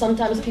protest? Because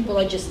sometimes people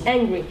are just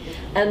angry,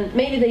 and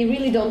maybe they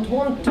really don't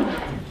want to,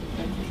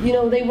 you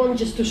know, they want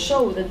just to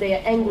show that they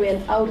are angry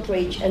and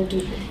outraged and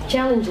to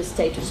challenge the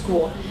status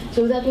quo.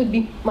 So that would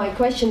be my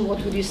question.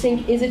 What would you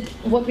think? Is it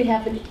what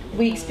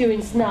we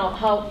experience now,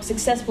 how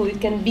successful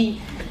it can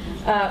be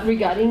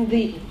regarding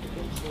the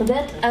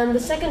That, and the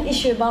second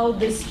issue about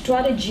the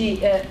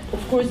strategy,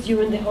 of course,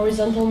 during the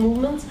horizontal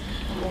movements.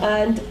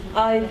 And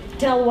I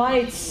tell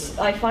why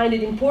I find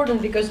it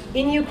important, because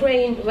in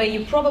Ukraine, where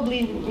you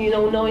probably,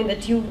 knowing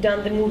that you've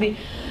done the movie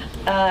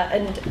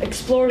and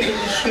explored the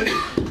issue,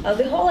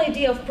 the whole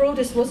idea of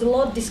protest was a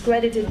lot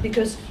discredited,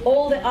 because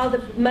all the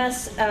other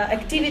mass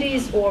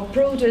activities or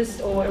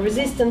protest or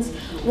resistance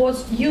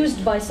was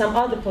used by some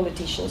other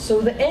politicians. So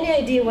any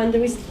idea when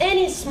there is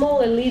any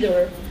smaller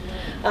leader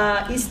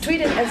is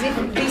treated as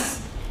if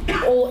this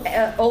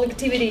all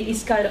activity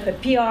is kind of a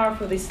PR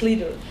for this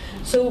leader.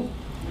 So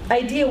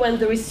idea when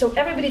there is, so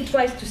everybody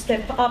tries to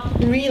step up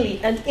really,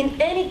 and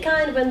in any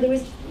kind, when there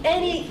is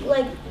any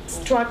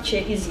structure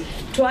is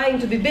trying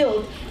to be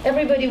built,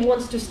 everybody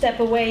wants to step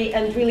away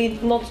and really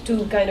not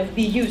to kind of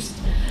be used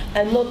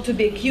and not to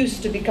be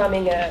accused to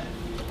becoming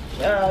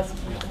as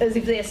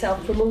if they are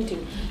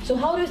self-promoting. So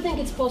how do you think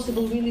it's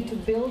possible really to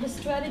build a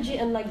strategy,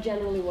 and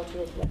generally what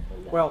you reflect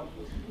on that? Well,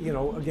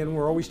 again,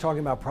 we're always talking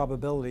about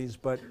probabilities,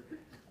 but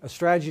a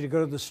strategy to go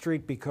to the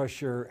street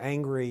because you're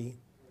angry,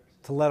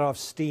 to let off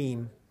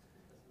steam,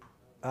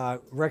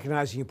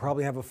 recognizing you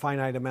probably have a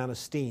finite amount of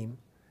steam,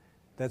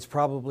 that's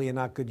probably a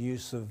not good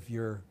use of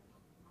your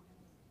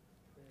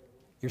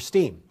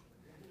steam.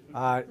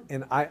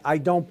 And I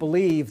don't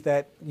believe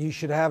that you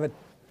should have it,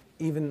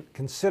 even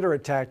consider a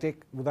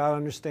tactic without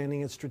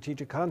understanding its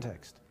strategic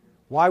context.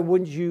 Why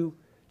wouldn't you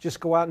just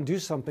go out and do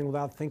something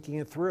without thinking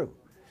it through?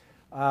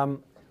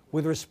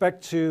 With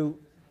respect to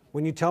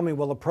when you tell me,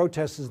 well, a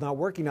protest is not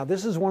working. Now,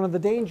 this is one of the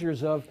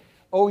dangers of,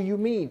 oh, you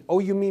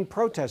mean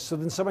protest. So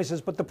then somebody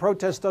says, but the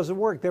protest doesn't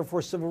work,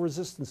 therefore civil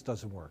resistance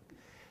doesn't work.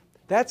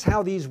 That's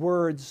how these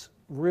words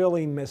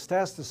really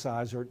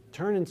metastasize or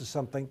turn into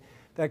something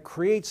that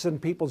creates in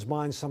people's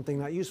minds something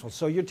not useful.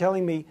 So you're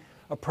telling me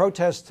a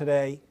protest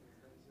today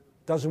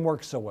doesn't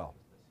work so well.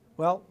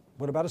 Well,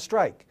 what about a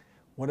strike?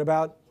 What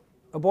about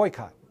a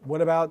boycott? What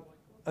about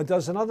a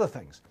dozen other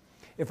things?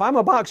 If I'm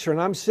a boxer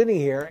and I'm sitting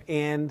here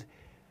and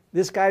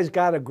this guy's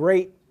got a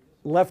great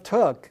left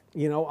hook,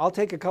 I'll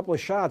take a couple of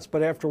shots,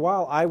 but after a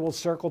while I will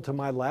circle to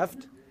my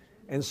left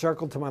and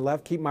circle to my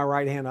left, keep my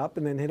right hand up,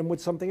 and then hit him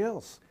with something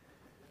else.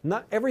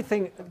 Not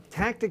everything,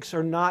 tactics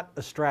are not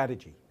a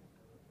strategy.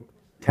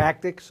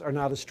 Tactics are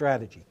not a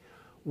strategy.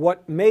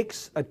 What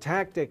makes a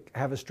tactic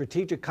have a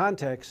strategic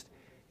context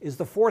is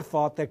the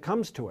forethought that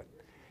comes to it.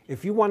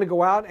 If you want to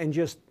go out and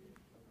just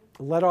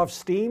let off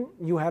steam,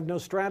 you have no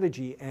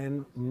strategy.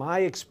 And my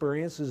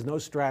experience is no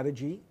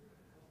strategy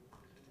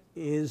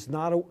is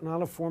not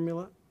a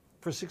formula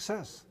for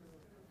success.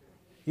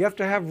 You have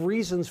to have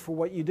reasons for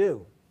what you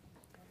do.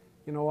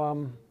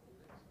 And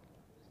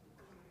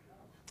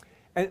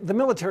the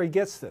military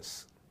gets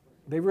this.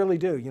 They really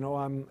do.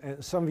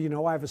 Some of you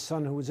know I have a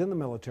son who was in the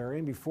military,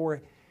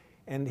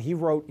 and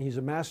he's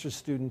a master's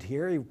student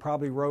here. He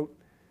probably wrote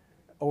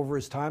over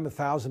his time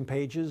 1,000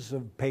 pages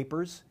of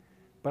papers.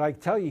 But I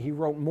tell you, he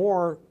wrote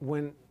more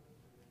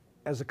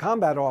as a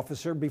combat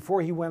officer,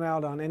 before he went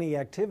out on any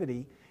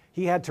activity,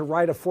 he had to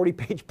write a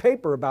 40-page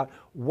paper about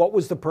what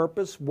was the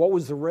purpose, what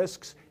was the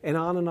risks, and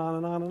on and on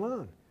and on and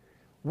on.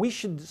 We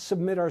should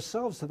submit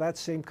ourselves to that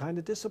same kind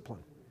of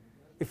discipline.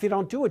 If you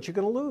don't do it, you're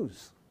going to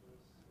lose.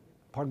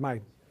 Pardon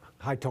my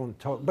high tone,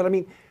 but I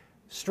mean,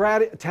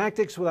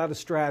 tactics without a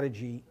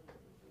strategy,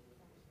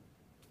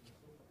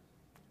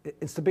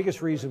 it's the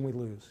biggest reason we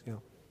lose.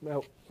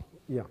 Well,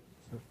 yeah.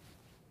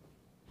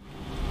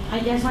 I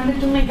just wanted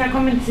to make a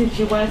comment since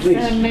you was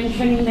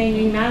mentioning the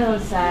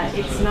indignados.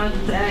 It's not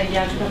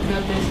just a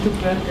protest to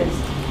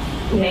protest.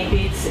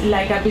 Maybe it's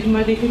a bit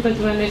more difficult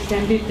to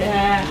understand it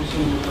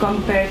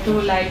compared to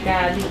a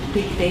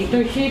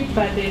dictatorship,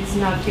 but it's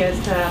not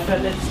just a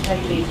protest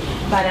like this.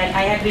 But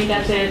I agree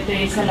that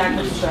there is a lack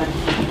of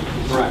strategy.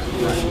 Right.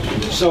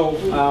 So,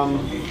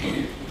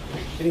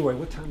 anyway,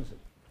 what time is it?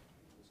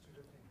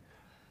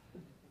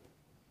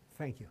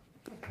 Thank you.